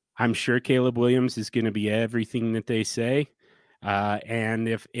 I'm sure Caleb Williams is going to be everything that they say. And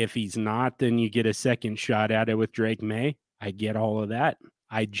if he's not, then you get a second shot at it with Drake May. I get all of that.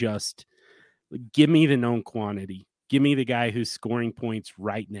 I just give me the known quantity. Give me the guy who's scoring points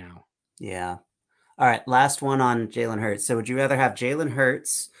right now. Yeah. All right. Last one on Jalen Hurts. So would you rather have Jalen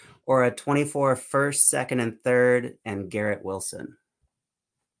Hurts or a 24 first, second, and third, and Garrett Wilson?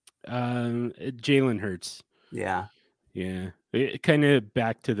 Jalen Hurts. Yeah. Yeah, kind of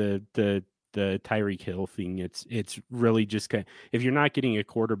back to the Tyreek Hill thing. It's really just kind of, if you're not getting a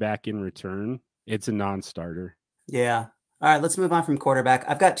quarterback in return, it's a non-starter. Yeah. All right. Let's move on from quarterback.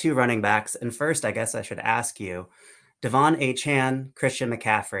 I've got two running backs. And first, I guess I should ask you, Devon Achane, Christian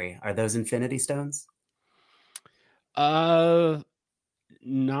McCaffrey, are those Infinity Stones? Uh,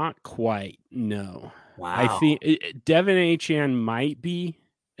 Not quite. No, I Wow. think Devin Achan might be.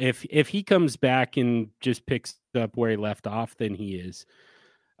 If he comes back and just picks up where he left off, then he is.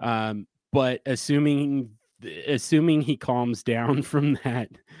 But assuming he calms down from that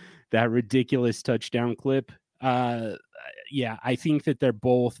ridiculous touchdown clip, yeah, I think that they're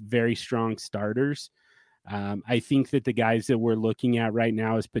both very strong starters. I think that the guys that we're looking at right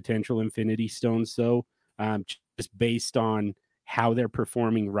now as potential Infinity Stones, though, just based on how they're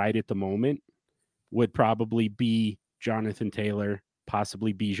performing right at the moment, would probably be Jonathan Taylor,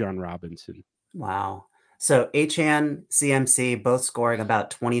 possibly Bijan Robinson. Wow. So Achan, CMC, both scoring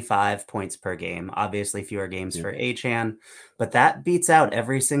about 25 points per game. Obviously, fewer games Yeah. for Achan, but that beats out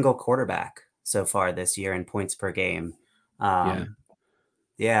every single quarterback so far this year in points per game. Yeah.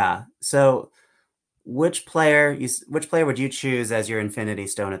 Yeah. So which player would you choose as your Infinity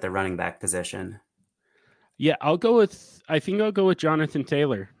Stone at the running back position? Yeah, I think I'll go with Jonathan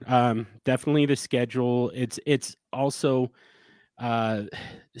Taylor. Definitely the schedule. It's also uh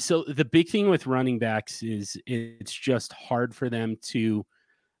so the big thing with running backs is it's just hard for them to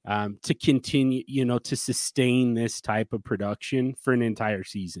continue, to sustain this type of production for an entire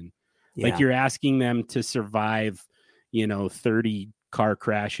season. Like Yeah. you're asking them to survive, 30 car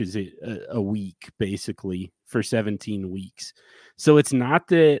crashes a week, basically, for 17 weeks. So it's not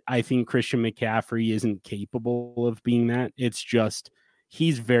that I think Christian McCaffrey isn't capable of being that. It's just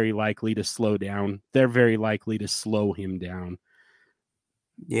he's very likely to slow down. They're very likely to slow him down.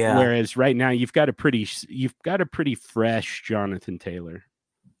 Yeah. Whereas right now you've got a pretty fresh Jonathan Taylor.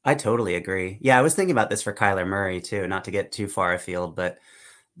 I totally agree. Yeah, I was thinking about this for Kyler Murray too, not to get too far afield, but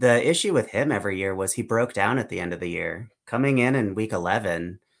the issue with him every year was he broke down at the end of the year. Coming in week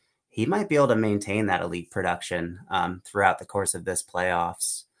 11, he might be able to maintain that elite production throughout the course of this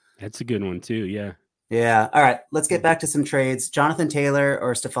playoffs. That's a good one too. Yeah. Yeah. All right. Let's get back to some trades. Jonathan Taylor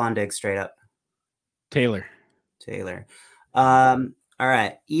or Stephon Diggs straight up? Taylor. Taylor. All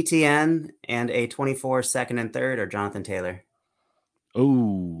right. ETN and a 24 second and third, or Jonathan Taylor?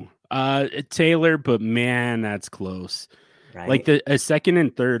 Oh, Taylor, but man, that's close. Like Right. a second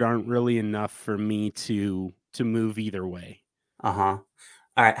and third aren't really enough for me to move either way. Uh-huh.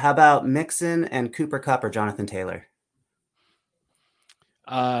 All right. How about Mixon and Cooper Kupp or Jonathan Taylor?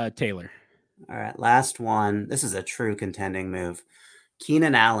 Taylor. All right. Last one. This is a true contending move.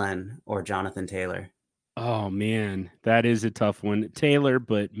 Keenan Allen or Jonathan Taylor? Oh man, that is a tough one. Taylor,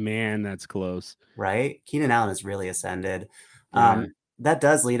 but man, that's close. Right? Keenan Allen has really ascended. Yeah. That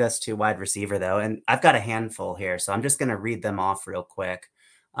does lead us to wide receiver, though. And I've got a handful here, so I'm just going to read them off real quick.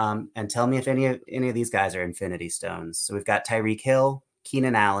 And tell me if any of these guys are Infinity Stones. So we've got Tyreek Hill,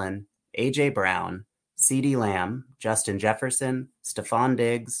 Keenan Allen, AJ Brown, CeeDee Lamb, Justin Jefferson, Stephon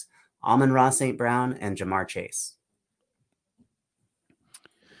Diggs, Amon-Ra St. Brown, and Jamar Chase.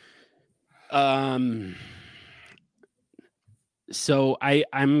 Um So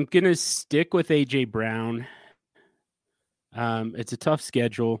I'm gonna stick with AJ Brown. It's a tough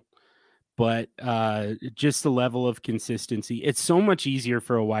schedule, but just the level of consistency. It's so much easier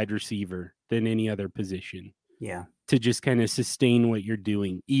for a wide receiver than any other position Yeah. to just kind of sustain what you're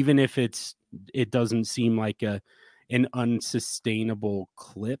doing, even if it doesn't seem like an unsustainable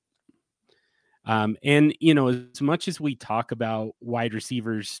clip. And as much as we talk about wide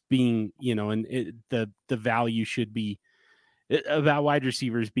receivers being, and the value should be about wide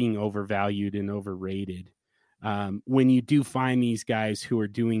receivers being overvalued and overrated. When you do find these guys who are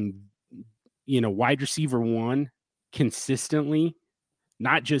doing, wide receiver one consistently,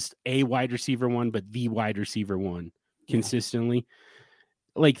 not just a wide receiver one, but the wide receiver one Yeah. consistently,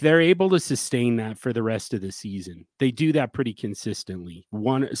 like they're able to sustain that for the rest of the season. They do that pretty consistently.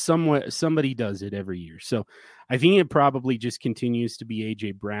 Somebody does it every year. So I think it probably just continues to be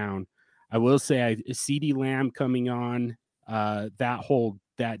AJ Brown. I will say CD Lamb coming on,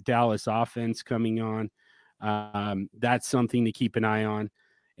 that Dallas offense coming on. That's something to keep an eye on.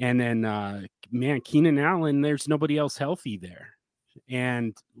 And then man, Keenan Allen, there's nobody else healthy there.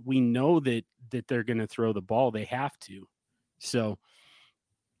 And we know that they're going to throw the ball. They have to. So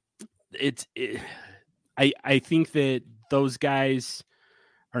I think that those guys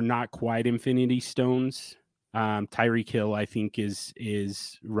are not quite infinity stones. Tyreek Hill, I think,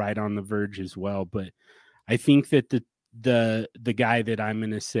 is right on the verge as well. But I think that the guy that I'm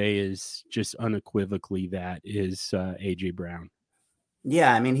going to say is just unequivocally that is AJ Brown.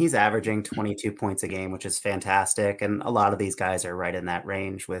 Yeah, I mean, he's averaging 22 points a game, which is fantastic. And a lot of these guys are right in that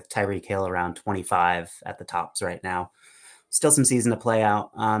range, with Tyreek Hill around 25 at the tops right now. Still some season to play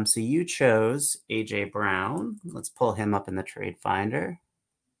out. So you chose AJ Brown. Let's pull him up in the trade finder.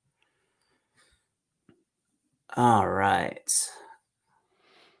 All right.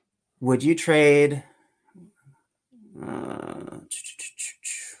 Would you trade?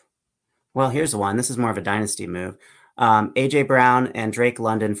 Well, here's one. This is more of a dynasty move. AJ Brown and Drake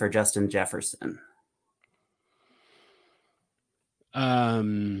London for Justin Jefferson.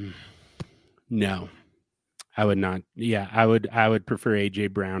 No, I would not. Yeah, I would prefer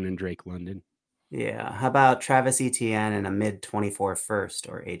AJ Brown and Drake London. Yeah. How about Travis Etienne and a mid-24 first,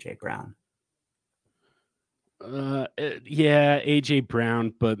 or AJ Brown? Yeah, AJ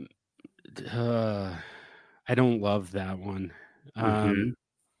Brown, but I don't love that one.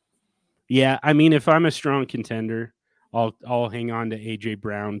 Yeah, I mean, if I'm a strong contender, I'll hang on to AJ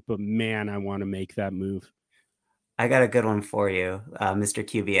Brown, but man, I want to make that move. I got a good one for you, Mr.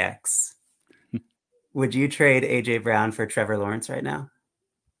 QBX. Would you trade AJ Brown for Trevor Lawrence right now?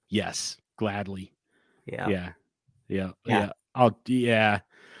 Yes, gladly. Yeah. Yeah. Yeah.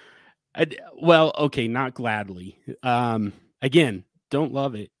 Well, okay, not gladly. Again, don't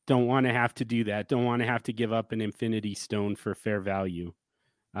love it. Don't want to have to do that. Don't want to have to give up an infinity stone for fair value,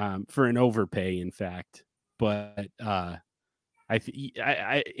 for an overpay, in fact. But I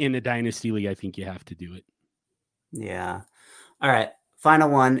in a dynasty league, I think you have to do it. Yeah. All right.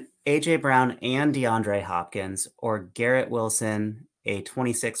 Final one, AJ Brown and DeAndre Hopkins, or Garrett Wilson, a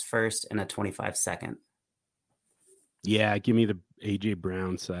 26 first and a 25 second. Yeah, give me the AJ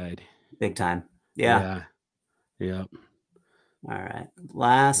Brown side. Big time. Yeah. Yeah. All right.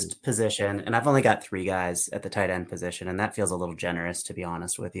 Last position, and I've only got 3 guys at the tight end position, and that feels a little generous, to be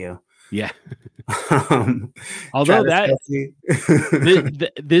honest with you. Yeah. Although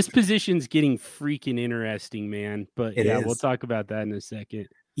this position's getting freaking interesting, man. But we'll talk about that in a second.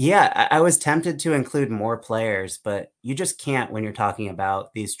 Yeah, I was tempted to include more players, but you just can't when you're talking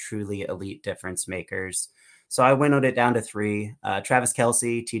about these truly elite difference makers. So I winnowed it down to 3, Travis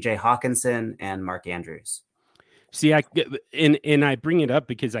Kelce, TJ Hawkinson, and Mark Andrews. See, I bring it up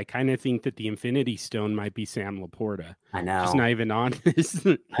because I kind of think that the Infinity Stone might be Sam Laporta. I know. Just not even on this.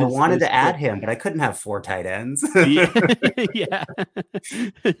 I wanted to add him, but I couldn't have 4 tight ends. Yeah.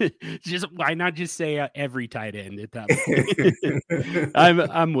 Just why not just say every tight end at that point?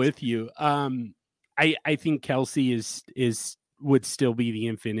 I'm with you. I think Kelce would still be the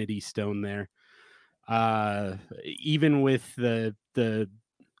Infinity Stone there. Even with the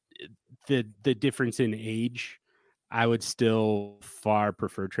difference in age, I would still far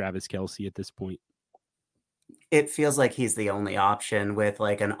prefer Travis Kelce at this point. It feels like he's the only option, with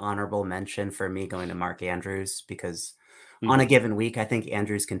like an honorable mention for me going to Mark Andrews, because on a given week, I think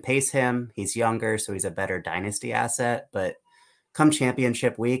Andrews can pace him. He's younger, so he's a better dynasty asset. But come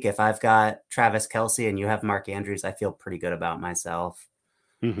championship week, if I've got Travis Kelce and you have Mark Andrews, I feel pretty good about myself.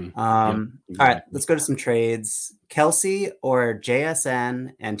 All right, let's go to some trades. Kelce or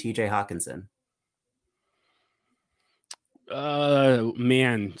JSN and TJ Hawkinson?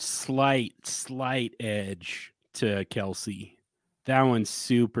 Man, slight edge to Kelce. that one's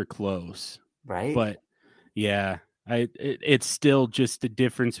super close. right? But yeah, it's still just a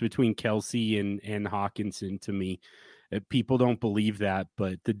difference between Kelsey and Hawkinson to me. People don't believe that,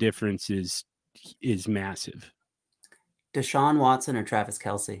 but the difference is massive. Deshaun Watson or Travis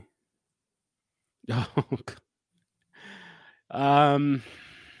Kelce?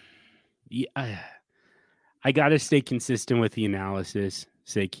 Yeah, I got to stay consistent with the analysis.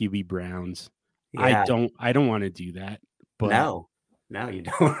 Say QB Browns. Yeah. I don't want to do that, but No, you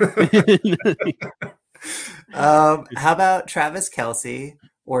don't. How about Travis Kelce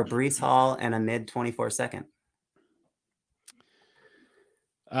or Brees Hall and a mid 24 second?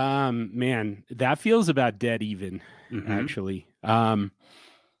 Man, that feels about dead even, Mm-hmm. actually.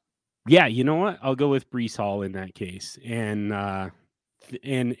 Yeah, you know what? I'll go with Brees Hall in that case, and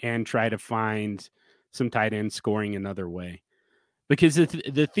try to find some tight end scoring another way. Because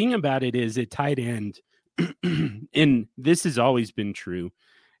the thing about it is, at tight end, and this has always been true,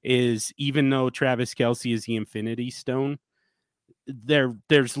 is even though Travis Kelce is the Infinity Stone,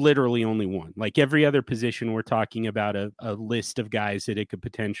 there's literally only one. Like every other position, we're talking about a list of guys that it could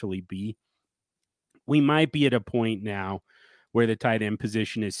potentially be. We might be at a point now where the tight end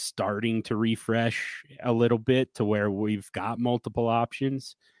position is starting to refresh a little bit to where we've got multiple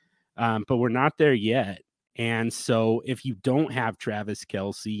options, but we're not there yet. And so if you don't have Travis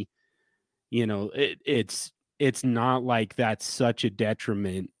Kelce, it's not like that's such a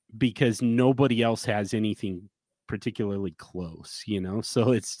detriment because nobody else has anything particularly close,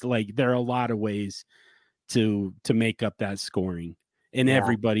 so it's like there are a lot of ways to make up that scoring, and Yeah.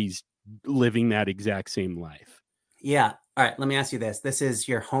 everybody's living that exact same life. Yeah. All right. Let me ask you this. This is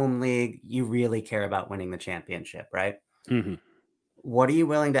your home league. You really care about winning the championship, right? Mm-hmm. What are you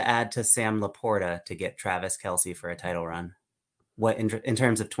willing to add to Sam Laporta to get Travis Kelce for a title run? What in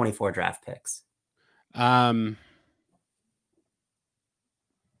terms of 24 draft picks? um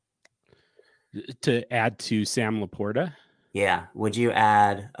to add to Sam Laporta, Yeah. Would you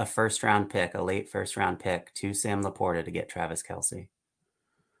add a first round pick, a late first round pick to Sam Laporta to get Travis Kelce?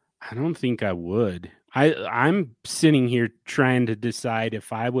 I don't think I would. I'm sitting here trying to decide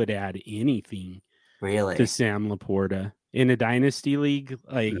if I would add anything to Really? Sam Laporta in a dynasty league.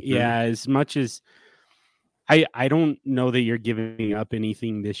 Like, Mm-hmm. yeah, as much as I don't know that you're giving up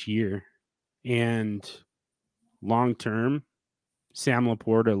anything this year. And long term, Sam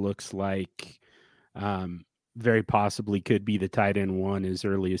Laporta looks like um, very possibly could be the tight end one as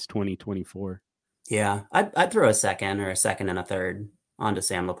early as 2024. Yeah. I'd throw a second or a second and a third onto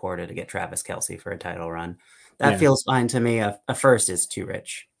Sam Laporta to get Travis Kelce for a title run. That Yeah. feels fine to me. A first is too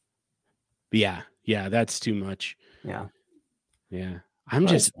rich. Yeah. Yeah. That's too much. Yeah. Yeah. I'm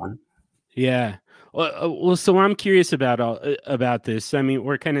Well, that's just, fun. yeah. Well, so I'm curious about this. I mean,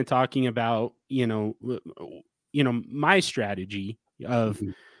 we're kind of talking about, my strategy of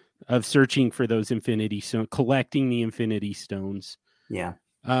Mhm. searching for those infinity stones, collecting the infinity stones. Yeah.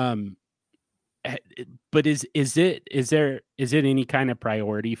 Um, but is it any kind of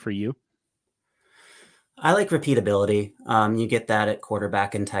priority for you? I like repeatability. You get that at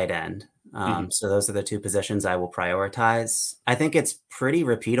quarterback and tight end. Hmm. So those are the two positions I will prioritize. I think it's pretty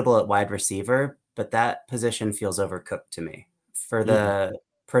repeatable at wide receiver, but that position feels overcooked to me. For Hmm. the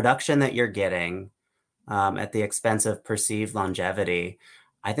production that you're getting at the expense of perceived longevity,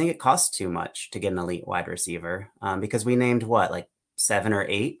 I think it costs too much to get an elite wide receiver because we named what, like 7 or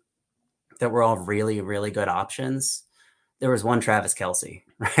 8 that were all really, really good options. There was one Travis Kelce,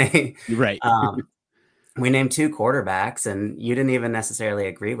 right? Right. um, we named 2 quarterbacks, and you didn't even necessarily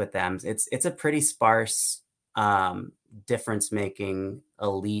agree with them. It's a pretty sparse, difference-making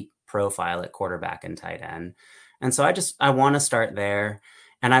elite profile at quarterback and tight end, and so I wanna start there,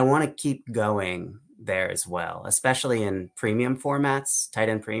 and I wanna keep going there as well, especially in premium formats, tight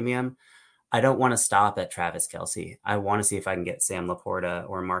end premium. I don't wanna stop at Travis Kelce. I wanna see if I can get Sam Laporta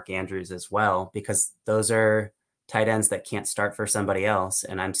or Mark Andrews as well, because those are tight ends that can't start for somebody else,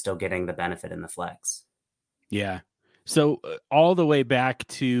 and I'm still getting the benefit in the flex. Yeah. So all the way back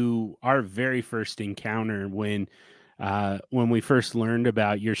to our very first encounter when we first learned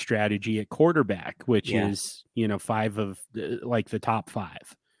about your strategy at quarterback, which Yeah. is, five of like the top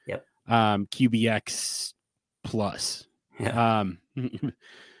five, Yep. QBX plus. Yeah. Um,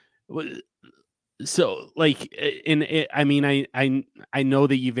 so like, I mean, I know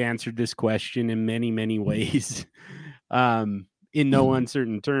that you've answered this question in many, many ways, in no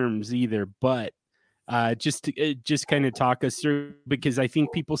uncertain terms either, but just kind of talk us through, because I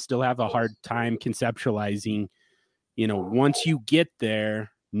think people still have a hard time conceptualizing, once you get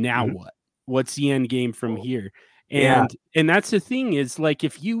there, now Mhm. what? What's the end game from here? Yeah. And that's the thing is, like,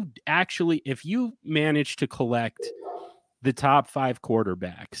 if you manage to collect the top 5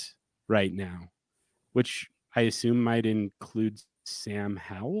 quarterbacks right now, which I assume might include Sam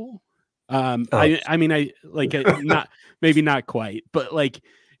Howell. Oh, I mean, I like not maybe not quite, but like,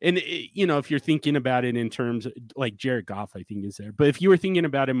 and if you're thinking about it in terms of like Jared Goff, I think is there, but if you were thinking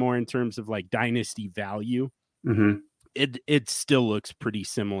about it more in terms of like dynasty value, it still looks pretty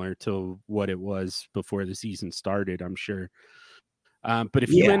similar to what it was before the season started, I'm sure. But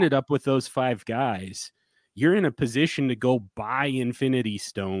if you yeah. ended up with those 5 guys, you're in a position to go buy Infinity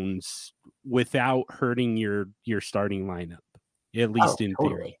Stones without hurting your starting lineup, at Oh, least in totally.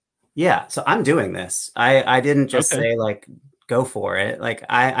 theory. Yeah. So I'm doing this. I didn't just Okay. say like go for it. Like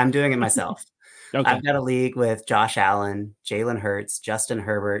I'm doing it myself. Okay. I've got a league with Josh Allen, Jalen Hurts, Justin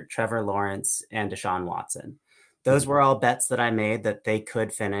Herbert, Trevor Lawrence, and Deshaun Watson. Those Mhm. were all bets that I made that they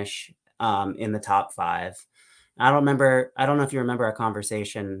could finish in the top 5. I don't remember. I don't know if you remember our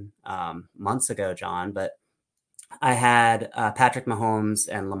conversation months ago, John, but I had Patrick Mahomes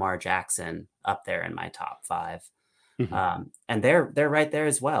and Lamar Jackson up there in my top 5, Mhm. and they're right there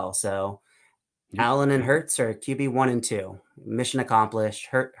as well. So Yep. Allen and Hurts are QB 1 and 2. Mission accomplished.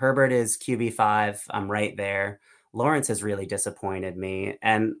 Herbert is QB 5. I'm right there. Lawrence has really disappointed me,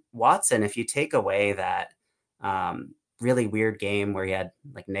 and Watson. If you take away that really weird game where he had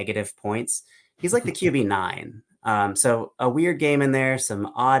like negative points, he's like the QB 9. So a weird game in there,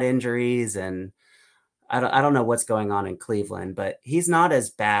 some odd injuries, and I don't know what's going on in Cleveland, but he's not as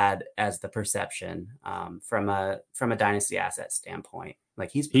bad as the perception from a dynasty asset standpoint.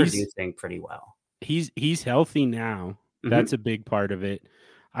 Like he's He's producing pretty well. he's healthy now. That's Hmm. a big part of it.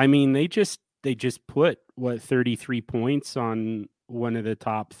 I mean, they just put what 33 points on one of the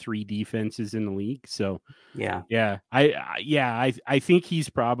top 3 defenses in the league. So, Yeah, yeah, I think he's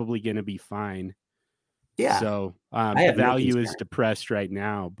probably going to be fine. yeah. So, I the have no value is concern. depressed right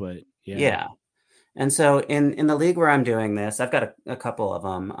now, but yeah. Yeah. And so in the league where I'm doing this, I've got a couple of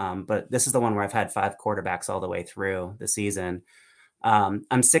them, but this is the one where I've had 5 quarterbacks all the way through the season. I'm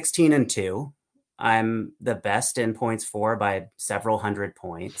 16-2. I'm the best in points for by several hundred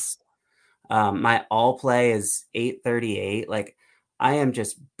points. My all play is 838. Like I am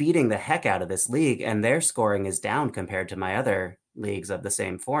just beating the heck out of this league, and their scoring is down compared to my other leagues of the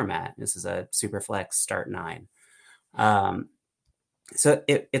same format. This is a SuperFlex start 9. Um, so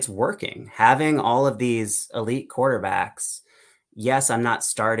it's working. Having all of these elite quarterbacks, yes, I'm not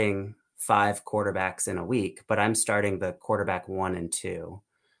starting 5 quarterbacks in a week, but I'm starting the quarterback 1 and 2.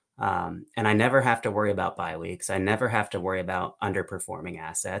 And I never have to worry about bye weeks. I never have to worry about underperforming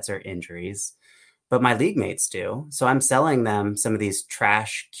assets or injuries, but my league mates do. So I'm selling them some of these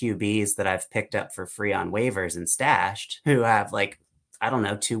trash QBs that I've picked up for free on waivers and stashed who have like, I don't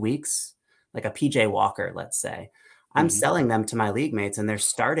know, 2 weeks, like a PJ Walker, let's say. I'm Mhm. selling them to my league mates and they're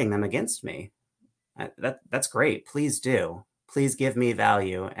starting them against me. That's great. Please do. Please give me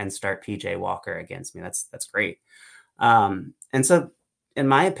value and start PJ Walker against me. That's great. And so, in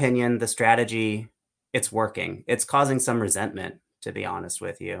my opinion, the strategy it's working. It's causing some resentment, to be honest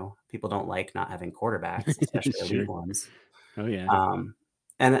with you. People don't like not having quarterbacks, especially elite Sure. ones. Oh, yeah. Um,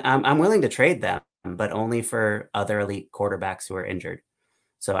 and I'm willing to trade them, but only for other elite quarterbacks who are injured.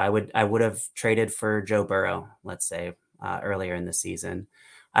 So I would have traded for Joe Burrow, let's say, earlier in the season.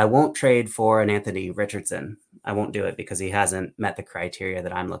 I won't trade for an Anthony Richardson. I won't do it because he hasn't met the criteria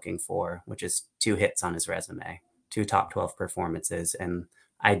that I'm looking for, which is 2 hits on his resume, 2 top 12 performances, and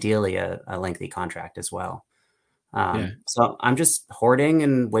ideally a lengthy contract as well. Yeah. So I'm just hoarding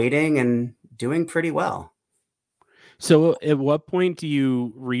and waiting and doing pretty well. So at what point do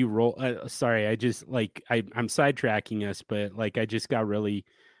you re-roll? Sorry, I just like I'm sidetracking us, but like I just got really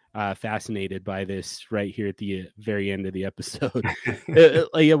fascinated by this right here at the very end of the episode.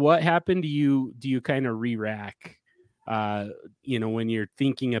 Like, what happened? Do you kind of re-rack? When you're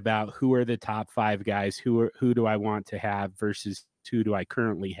thinking about who are the top 5 guys, who do I want to have versus who do I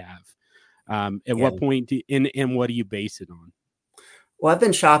currently have? At Yeah. what point and what do you base it on? Well, I've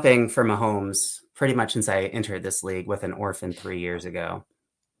been shopping for Mahomes pretty much since I entered this league with an orphan 3 years ago,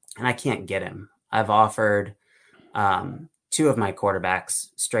 and I can't get him. I've offered 2 of my quarterbacks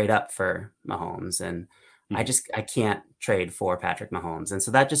straight up for Mahomes, and Mhm. I can't trade for Patrick Mahomes, and so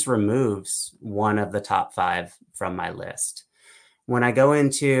that just removes one of the top 5 from my list. When I go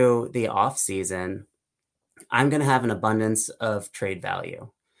into the off season, I'm going to have an abundance of trade value.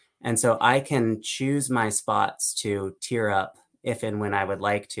 And so I can choose my spots to tier up if and when I would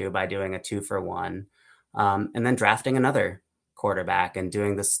like to by doing a 2-for-1, and then drafting another quarterback and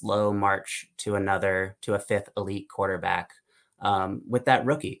doing the slow march to a 5th elite quarterback with that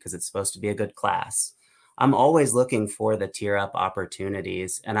rookie because it's supposed to be a good class. I'm always looking for the tier up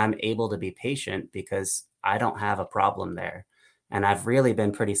opportunities, and I'm able to be patient because I don't have a problem there. And I've really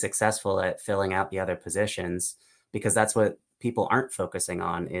been pretty successful at filling out the other positions because that's what people aren't focusing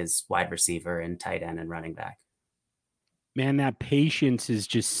on is wide receiver and tight end and running back. Man, that patience is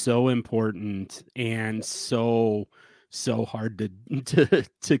just so important and so hard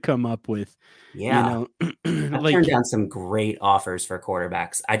to come up with, you Yeah. know, I've turned like down some great offers for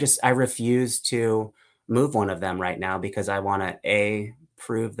quarterbacks. I refuse to move one of them right now because I want to A,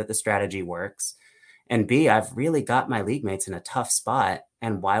 prove that the strategy works, and B, I've really got my league mates in a tough spot.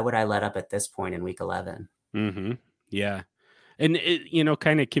 And why would I let up at this point in week 11? yeah. And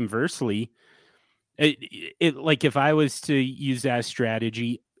kind of conversely, it like if I was to use that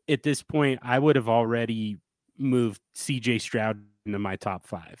strategy at this point, I would have already moved CJ Stroud into my top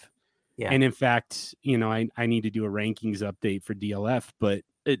 5. Yeah. And in fact, I need to do a rankings update for DLF, but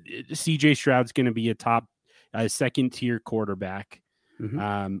CJ Stroud's going to be a top second tier quarterback.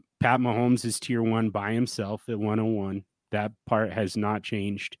 Hmm. Pat Mahomes is tier 1 by himself at 101. That part has not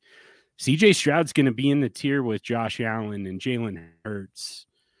changed. CJ Stroud's going to be in the tier with Josh Allen and Jalen Hurts,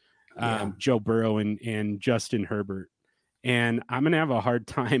 Yeah. Joe Burrow and Justin Herbert. And I'm going to have a hard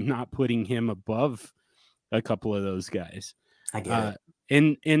time not putting him above a couple of those guys. I get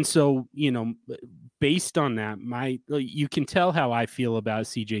it. And so, based on that, you can tell how I feel about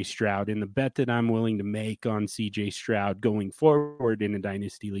CJ Stroud and the bet that I'm willing to make on CJ Stroud going forward in a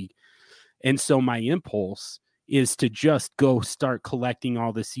dynasty league. And so my impulse is to just go start collecting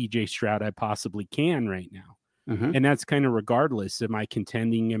all the CJ Stroud I possibly can right now. Hmm. And that's kind of regardless. Am I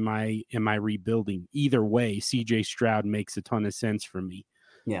contending? Am I rebuilding? Either way, CJ Stroud makes a ton of sense for me.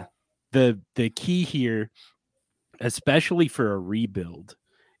 Yeah. The key here, especially for a rebuild,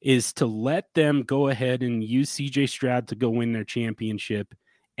 is to let them go ahead and use CJ Stroud to go win their championship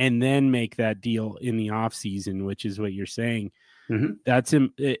and then make that deal in the offseason, which is what you're saying. Hmm.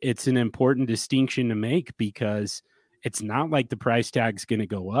 It's an important distinction to make because it's not like the price tag's going to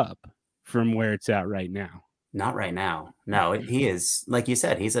go up from where it's at right now. Not right now. No, he is, like you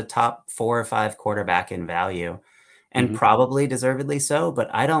said, he's a top 4 or 5 quarterback in value and probably deservedly so, but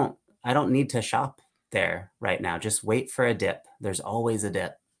I don't need to shop there right now. Just wait for a dip. There's always a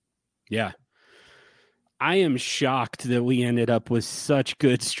dip. Yeah. I am shocked that we ended up with such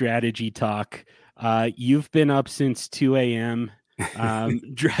good strategy talk. You've been up since 2 a.m.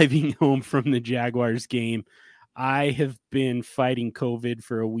 Driving home from the Jaguars game. I have been fighting COVID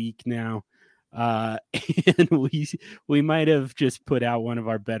for a week now. And we might have just put out one of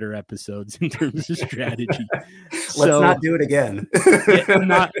our better episodes in terms of strategy. Let's not do it again.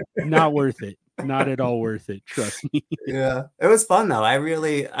 Not worth it. Not at all worth it. Trust me. Yeah, it was fun though.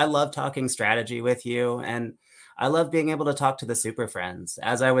 I love talking strategy with you, and I love being able to talk to the super friends.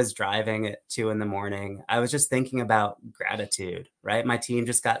 As I was driving at 2 a.m, I was just thinking about gratitude, right? My team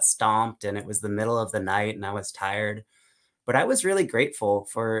just got stomped and it was the middle of the night and I was tired. But I was really grateful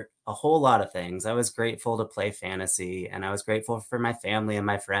for a whole lot of things. I was grateful to play fantasy and I was grateful for my family and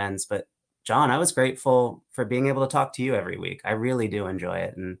my friends. But John, I was grateful for being able to talk to you every week. I really do enjoy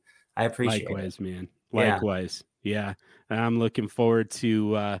it. And I appreciate Likewise, it. man. Yeah. Likewise. Yeah. I'm looking forward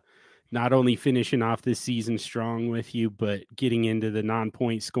to not only finishing off this season strong with you, but getting into the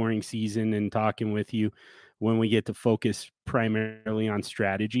non-point scoring season and talking with you when we get to focus primarily on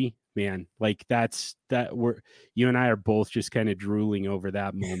strategy. Man, like you and I are both just kind of drooling over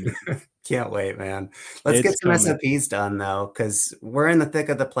that moment. Can't wait, man. Let's get some SOPs done though, because we're in the thick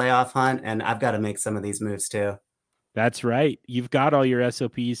of the playoff hunt and I've got to make some of these moves too. That's right. You've got all your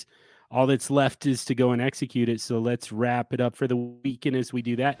SOPs. All that's left is to go and execute it. So let's wrap it up for the weekend. As we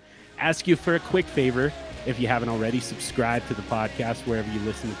do that, ask you for a quick favor. If you haven't already, subscribe to the podcast wherever you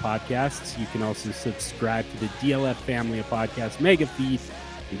listen to podcasts. You can also subscribe to the DLF family of podcasts mega feed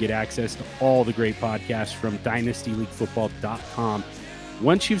and get access to all the great podcasts from dynastyleaguefootball.com.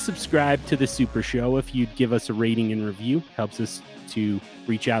 Once you've subscribed to the Super Show, if you'd give us a rating and review, helps us to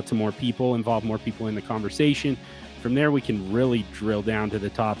reach out to more people, involve more people in the conversation. From there, we can really drill down to the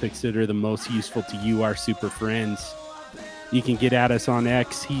topics that are the most useful to you, our super friends. You can get at us on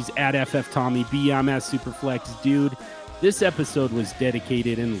X. He's at FFTommyB. I'm at SuperFlex Dude. This episode was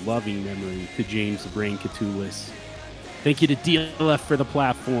dedicated in loving memory to James the Brain Catullus. Thank you to DLF for the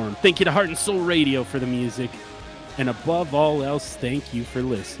platform. Thank you to Heart and Soul Radio for the music. And above all else, thank you for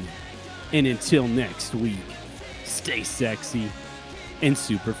listening. And until next week, stay sexy and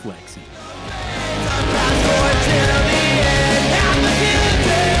super flexy.